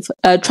expensive.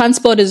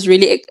 Transport is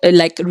really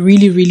like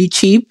really, really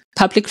cheap.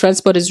 Public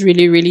transport is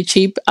really, really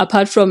cheap.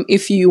 Apart from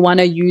if you want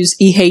to use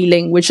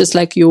e-hailing, which is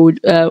like your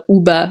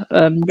Uber,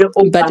 Your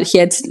Uber. but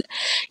here it's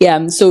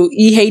So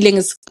e-hailing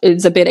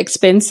is a bit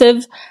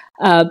expensive.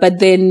 But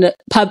then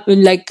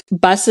like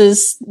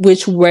buses,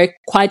 which work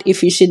quite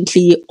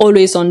efficiently,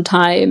 always on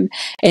time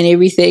and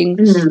everything.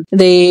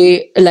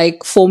 They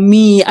like, for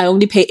me, I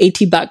only pay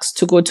 80 bucks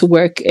to go to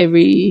work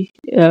every,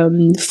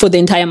 for the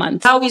entire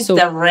month. How is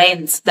the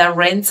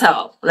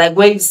rental? Like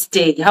where you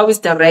stay? How is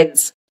the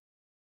rent?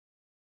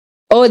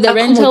 Oh, the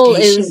rental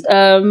is,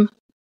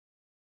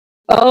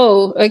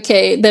 oh,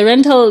 okay.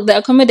 The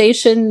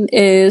accommodation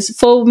is,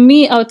 for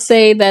me, I would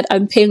say that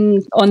I'm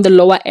paying on the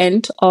lower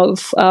end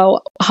of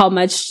how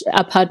much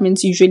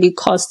apartments usually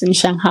cost in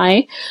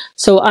Shanghai.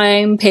 So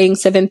I'm paying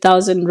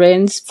 7,000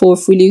 rands for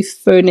fully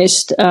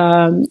furnished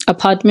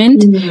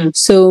apartment.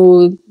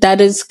 So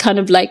that is kind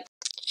of like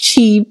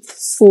cheap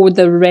for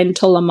the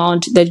rental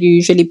amount that you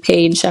usually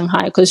pay in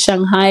Shanghai. Because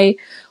Shanghai,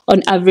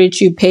 on average,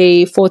 you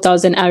pay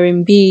 4,000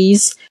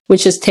 RMBs,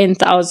 which is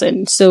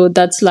 10,000. So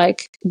that's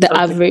like the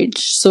average.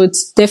 So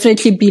it's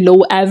definitely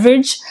below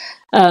average.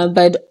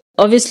 But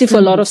obviously for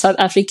a lot of South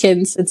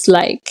Africans, it's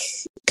like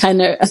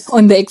kind of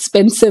on the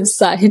expensive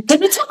side. Can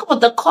we talk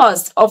about the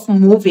cost of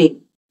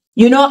moving?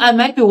 You know, I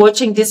might be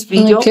watching this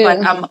video,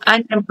 but I'm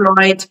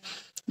unemployed.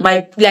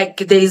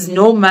 There is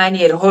no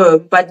money at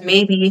home, but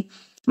maybe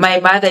my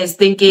mother is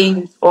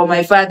thinking, or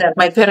my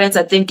parents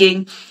are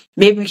thinking,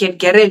 maybe we can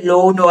get a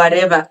loan or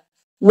whatever.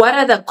 What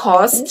are the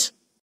costs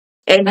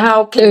and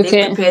how can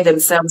they prepare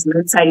themselves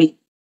mentally?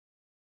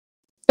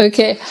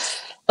 Okay.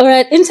 All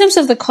right. In terms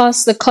of the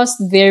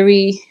costs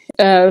vary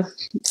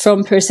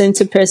from person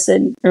to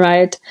person,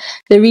 right?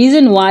 The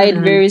reason why it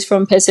varies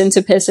from person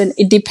to person,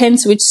 it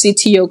depends which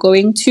city you're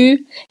going to.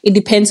 It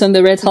depends on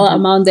the rental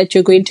amount that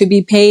you're going to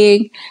be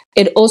paying.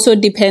 It also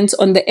depends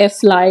on the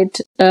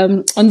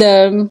on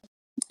the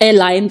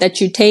airline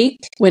that you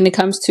take when it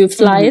comes to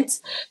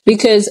flights,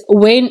 because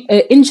when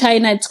in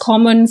China, it's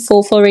common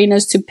for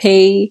foreigners to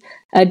pay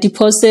a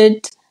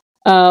deposit,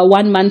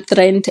 1 month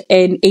rent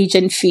and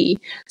agent fee.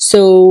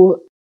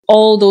 So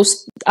all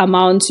those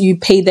amounts, you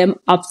pay them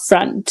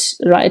upfront,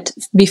 right?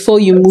 Before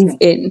you move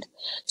in.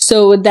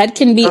 So that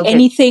can be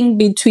anything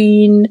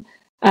between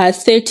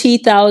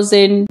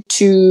 30,000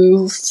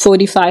 to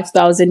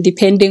 45,000,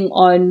 depending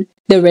on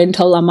the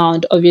rental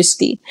amount,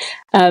 obviously.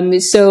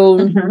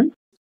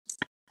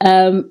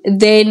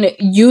 Then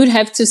you'd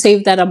have to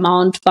save that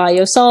amount by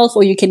yourself,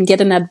 or you can get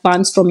an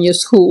advance from your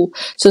school.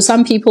 So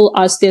some people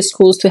ask their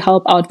schools to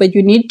help out, but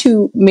you need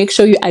to make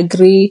sure you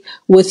agree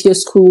with your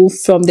school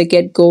from the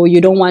get-go. You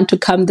don't want to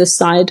come this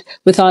side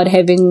without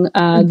having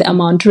the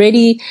amount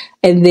ready,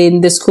 and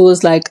then the school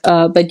is like,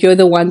 but you're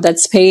the one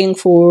that's paying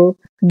for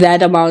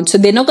that amount. So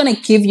they're not going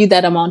to give you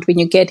that amount when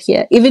you get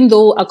here. Even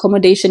though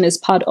accommodation is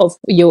part of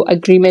your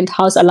agreement,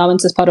 house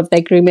allowance is part of the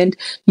agreement,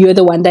 you're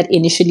the one that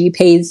initially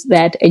pays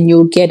that, and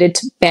you'll get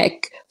it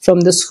back from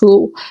the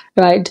school,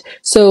 right?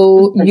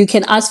 So you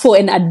can ask for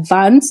an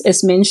advance,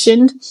 as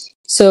mentioned.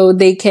 So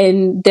they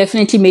can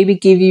definitely maybe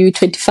give you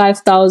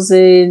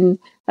 25,000.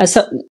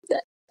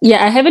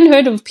 I haven't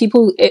heard of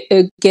people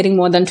getting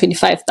more than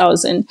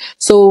 25,000.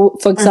 So,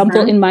 for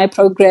example, in my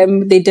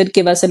program, they did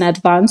give us an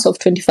advance of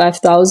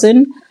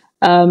 25,000.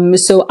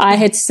 So I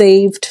had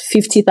saved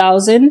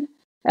 50,000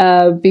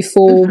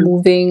 before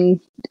moving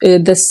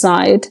this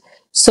side.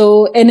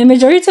 So, and a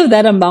majority of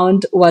that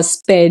amount was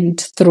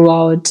spent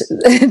throughout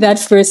that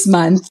first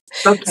month.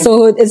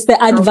 So it's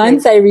the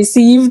advance I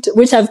received,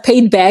 which I've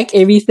paid back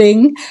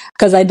everything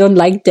because I don't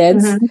like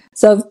debts.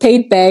 So I've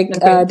paid back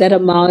that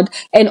amount,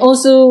 and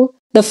also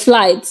the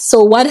flights. So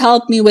what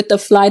helped me with the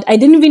flight? I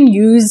didn't even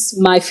use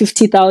my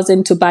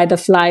 50,000 to buy the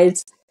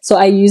flights. So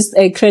I used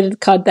a credit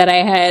card that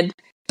I had.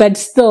 But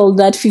still,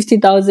 that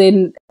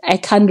 50,000, I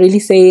can't really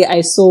say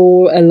I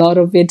saw a lot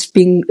of it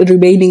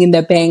remaining in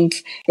the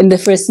bank in the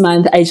first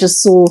month. I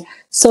just saw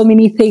so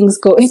many things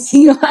going.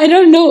 I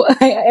don't know.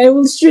 I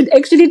should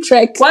actually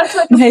track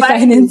my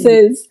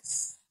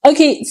finances.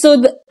 Okay,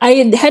 so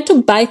I had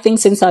to buy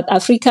things in South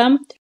Africa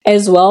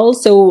as well.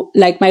 So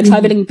like my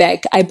traveling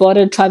bag, I bought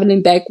a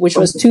traveling bag, which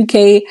was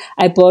 2K.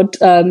 I bought,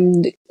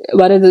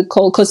 what are they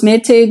called?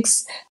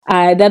 Cosmetics.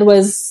 That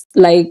was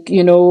like,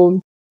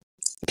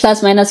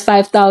 plus minus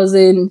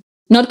 5,000,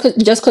 not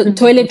just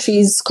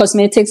toiletries,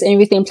 cosmetics,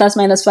 everything, plus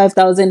minus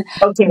 5,000.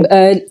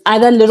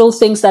 Other little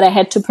things that I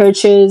had to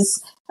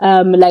purchase,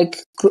 like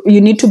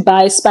you need to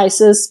buy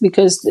spices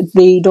because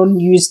they don't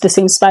use the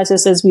same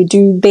spices as we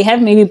do. They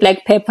have maybe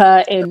black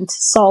pepper and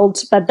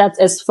salt, but that's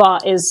as far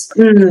as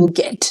you'll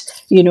get.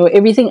 You know,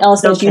 everything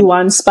else that you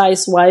want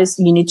spice wise,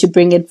 you need to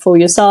bring it for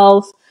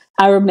yourself,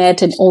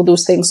 aromat and all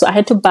those things. So I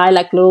had to buy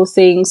like little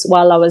things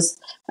while I was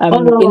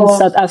in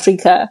South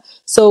Africa.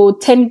 So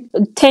 10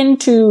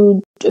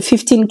 to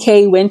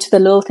 15K went to the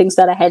little things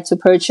that I had to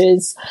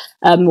purchase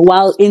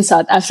while in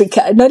South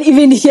Africa, not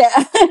even here.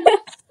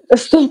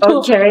 So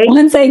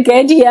once I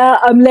get here,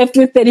 I'm left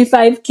with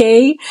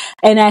 35K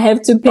and I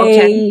have to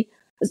pay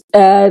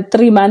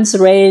 3 months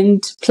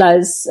rent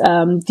plus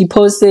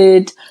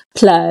deposit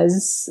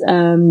plus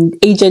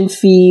agent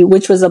fee,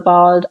 which was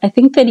about, I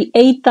think,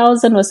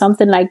 38,000 or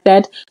something like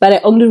that. But I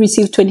only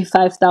received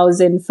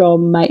 25,000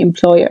 from my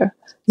employer.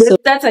 So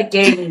that's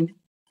again,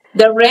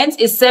 the rent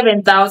is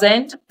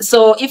 7,000.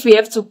 So if we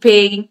have to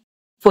pay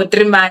for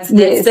 3 months,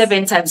 that's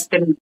 7 times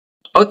 3.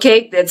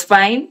 Okay, that's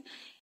fine.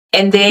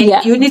 And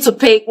then you need to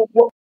pay.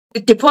 The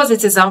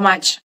deposit is how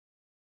much?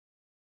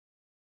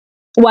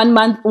 1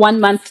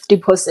 month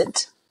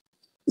deposit.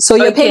 So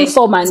you're paying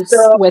 4 months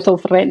worth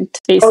of rent,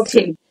 basically.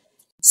 Okay.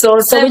 So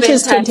which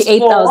is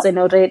 28,000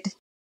 already.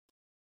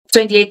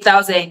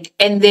 28,000,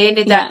 and then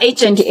the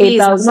agent fee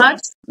is how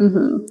much?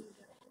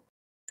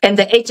 And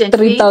the agent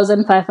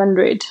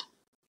 3,500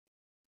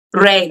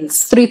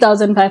 rents.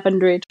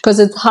 3,500 because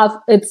it's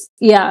half. It's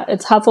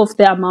half of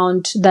the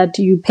amount that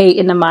you pay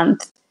in a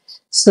month.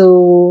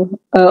 So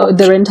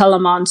the rental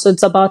amount. So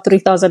it's about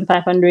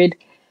 3,500.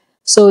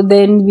 So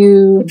then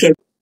you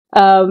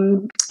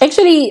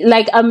actually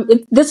like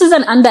this is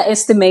an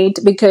underestimate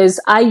because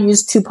I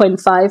use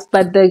 2.5,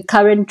 but the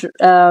current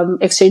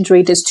exchange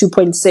rate is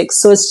 2.6.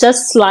 So it's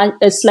just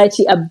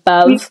slightly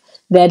above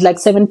that, like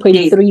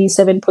 7.3,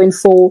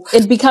 7.4.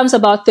 It becomes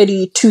about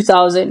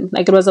 32,000.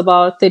 Like it was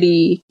about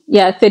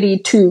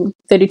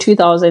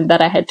 32,000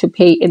 that I had to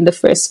pay in the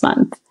first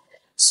month.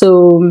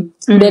 So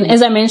then,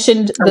 as I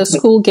mentioned, the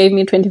school gave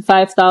me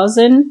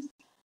 25,000.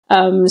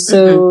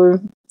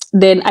 So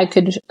then I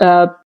could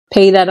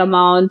pay that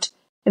amount.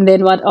 And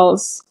then what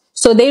else?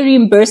 So they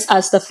reimburse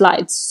us the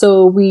flights.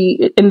 So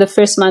in the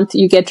first month,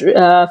 you get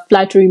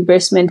flight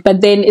reimbursement,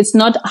 but then it's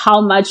not how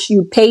much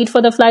you paid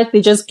for the flight.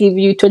 They just give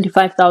you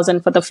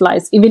 25,000 for the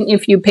flights, even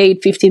if you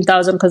paid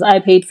 15,000, because I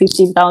paid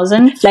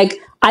 15,000.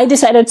 Like I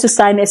decided to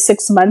sign a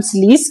 6 months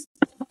lease,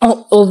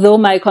 although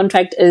my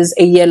contract is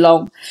a year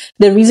long.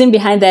 The reason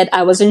behind that,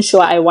 I wasn't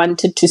sure I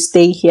wanted to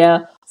stay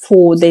here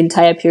for the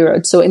entire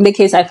period. So in the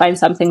case I find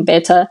something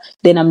better,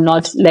 then I'm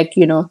not like,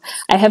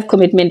 I have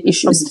commitment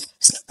issues.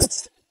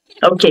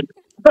 Okay.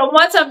 From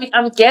what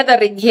I'm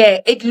gathering here,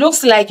 it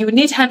looks like you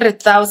need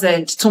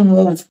 100,000 to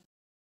move.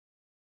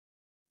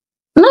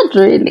 Not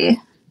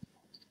really.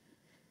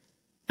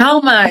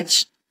 How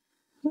much?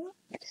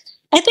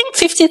 I think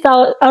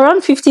 50,000,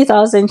 around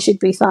 50,000 should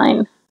be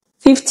fine.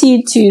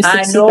 50 to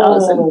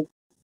 60,000.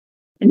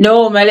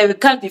 No, Malebo, it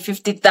can't be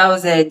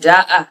 50,000.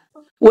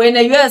 When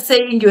you are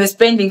saying you are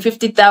spending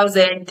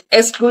 50,000,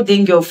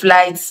 excluding your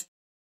flights.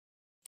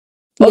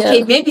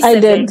 Okay, maybe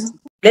 70.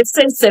 Let's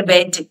say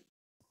 70.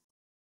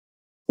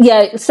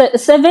 Yeah,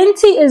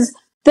 70 is,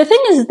 the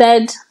thing is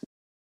that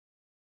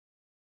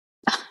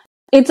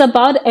it's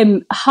about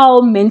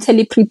how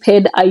mentally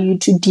prepared are you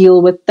to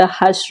deal with the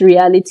harsh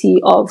reality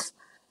of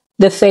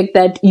the fact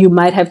that you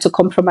might have to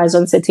compromise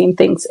on certain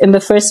things. In the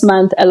first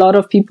month, a lot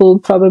of people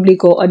probably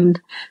go on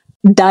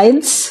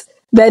diets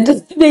that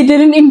they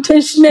didn't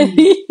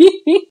intentionally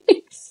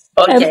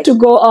have to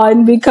go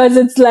on, because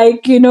it's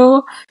like,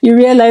 you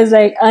realize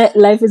like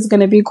life is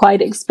going to be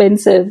quite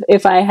expensive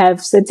if I have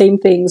certain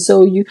things.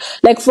 So you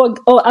like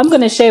I'm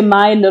going to share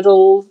my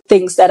little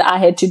things that I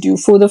had to do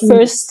for the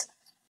first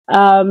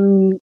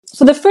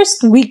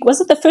week.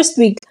 Was it the first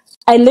week?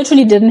 I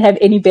literally didn't have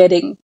any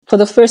bedding for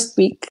the first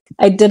week.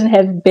 I didn't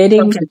have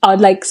bedding.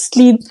 I'd like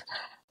sleep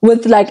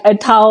with like a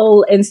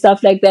towel and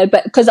stuff like that.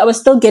 But because I was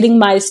still getting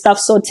my stuff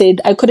sorted,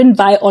 I couldn't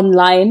buy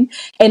online,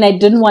 and I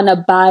didn't want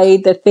to buy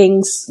the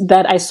things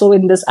that I saw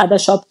in this other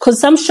shop. Because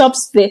some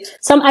shops,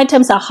 some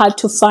items are hard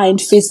to find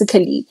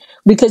physically,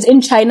 because in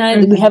China,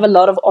 we have a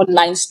lot of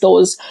online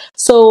stores.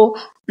 So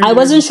I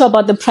wasn't sure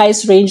about the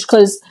price range,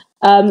 because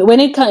when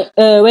it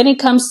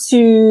comes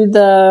to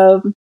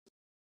the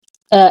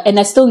and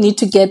I still need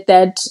to get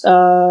that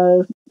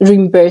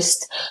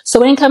reimbursed. So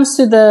when it comes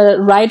to the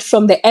ride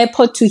from the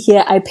airport to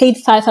here, I paid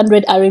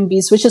 500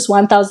 RMBs, which is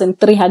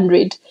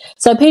 1,300.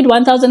 So I paid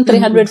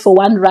 1,300 for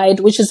one ride,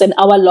 which is an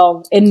hour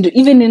long. And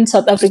even in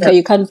South Africa,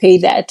 you can't pay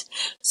that.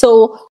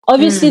 So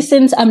obviously,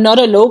 since I'm not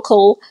a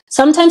local,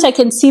 sometimes I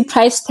can see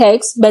price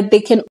tags, but they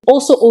can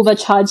also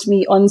overcharge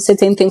me on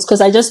certain things, because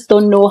I just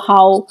don't know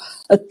how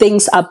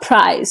things are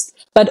priced.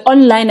 But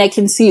online, I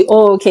can see,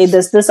 okay,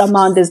 there's this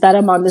amount, there's that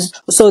amount.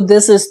 So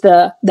this is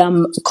the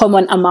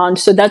common amount.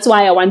 So that's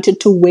why I wanted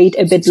to wait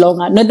a bit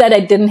longer. Not that I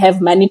didn't have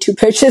money to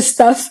purchase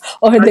stuff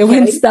or there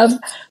weren't stuff,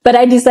 but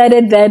I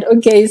decided that,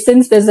 okay,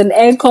 since there's an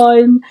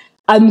aircon,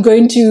 I'm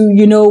going to,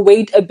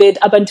 wait a bit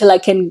up until I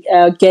can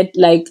get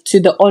like to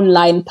the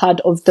online part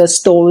of the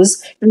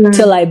stores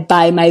till I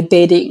buy my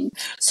bedding.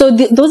 So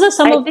those are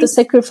some of the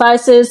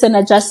sacrifices and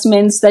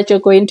adjustments that you're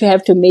going to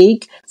have to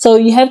make. So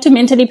you have to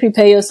mentally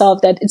prepare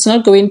yourself that it's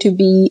not going to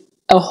be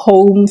a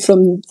home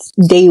from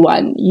day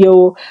one.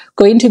 You're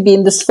going to be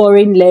in this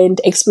foreign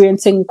land,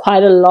 experiencing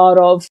quite a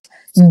lot of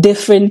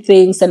different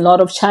things and a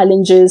lot of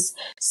challenges.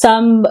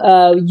 Some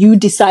you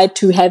decide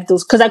to have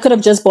those, because I could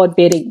have just bought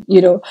bedding,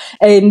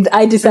 and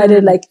I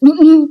decided like,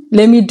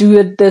 let me do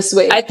it this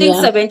way. I think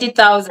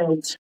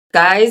 70,000.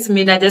 Guys,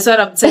 Mina, that's what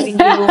I'm telling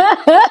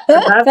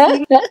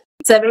you.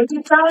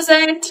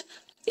 70,000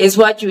 is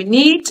what you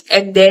need,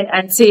 and then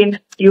until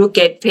you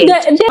get paid.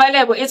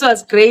 Malebo, it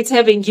was great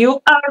having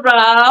you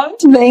around.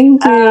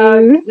 Thank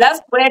you.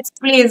 Last words,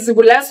 please.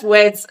 Last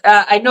words.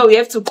 I know we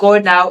have to go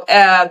now.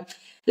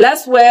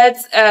 Last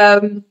words,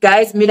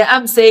 guys. Mina,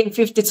 I'm saying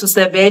 50 to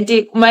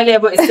 70.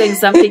 Malebo is saying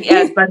something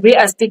else, but we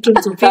are sticking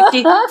to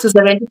 50 to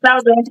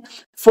 70,000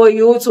 for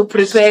you to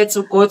prepare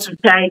to go to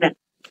China.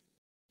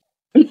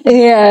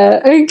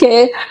 Yeah.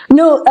 Okay.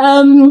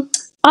 No.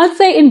 I'd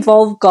say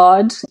involve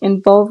God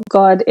in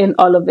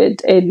all of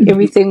it, and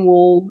everything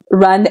will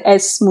run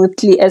as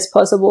smoothly as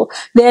possible.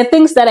 There are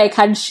things that I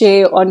can't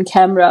share on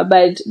camera,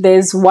 but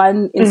there's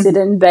one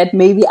incident that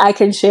maybe I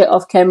can share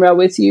off camera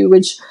with you,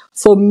 which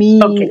for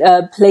me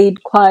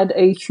played quite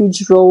a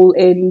huge role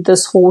in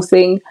this whole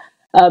thing.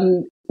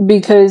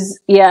 Because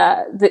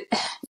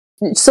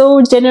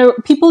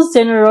people's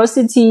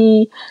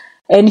generosity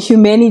and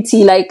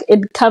humanity, like,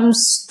 it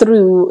comes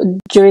through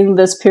during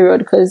this period,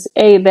 because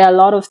there are a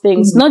lot of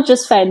things, not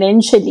just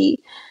financially,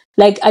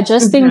 like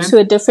adjusting to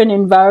a different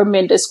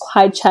environment is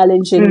quite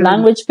challenging.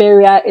 Language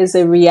barrier is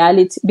a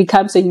reality,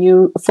 becomes a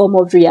new form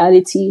of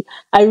reality.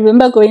 I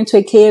remember going to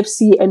a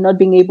KFC and not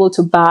being able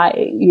to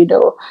buy,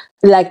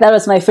 like that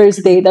was my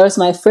first day. That was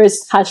my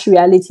first harsh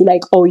reality.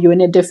 Like, oh, you're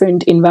in a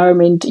different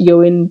environment.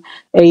 You're in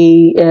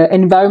an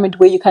environment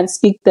where you can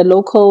speak the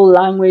local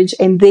language,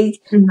 and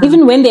they,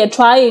 even when they're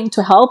trying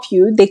to help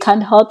you, they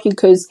can't help you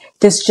because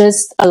there's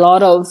just a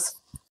lot of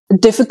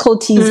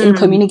difficulties in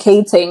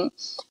communicating,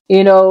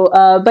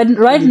 but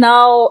right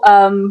now,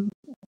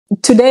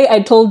 today I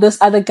told this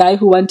other guy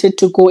who wanted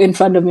to go in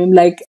front of him,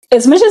 like,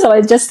 as much as I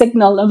was just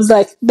signal, I was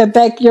like, the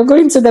back, you're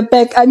going to the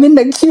back, I'm in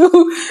the queue,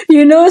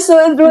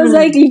 so it was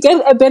like, you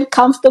get a bit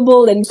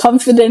comfortable and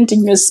confident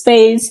in your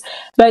space,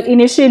 but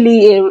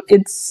initially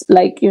it's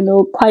like,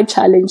 quite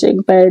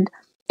challenging, but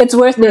it's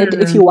worth it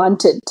if you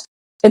want it.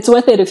 It's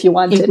worth it if you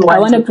want it. I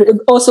want to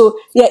also,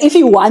 if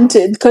you want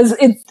it, because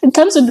it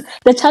comes with,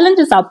 the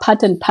challenges are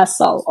part and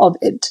parcel of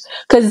it,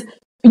 because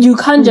you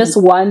can't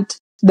just want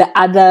the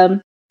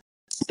other,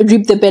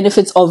 reap the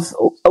benefits of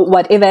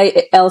whatever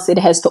else it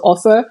has to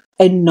offer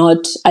and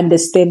not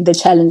understand the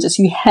challenges.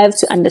 You have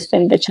to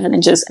understand the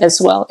challenges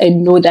as well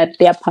and know that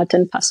they are part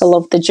and parcel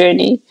of the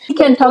journey. You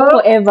can talk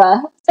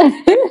forever.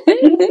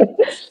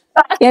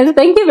 Yes,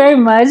 thank you very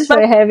much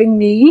for having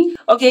me.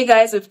 Okay,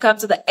 guys, we've come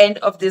to the end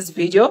of this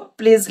video.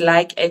 Please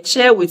like and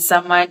share with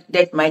someone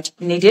that might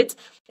need it.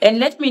 And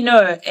let me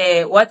know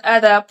what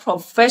other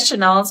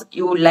professionals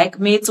you would like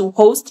me to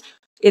host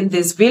in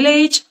this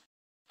village.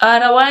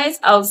 Otherwise,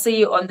 I'll see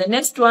you on the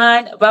next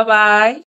one. Bye-bye.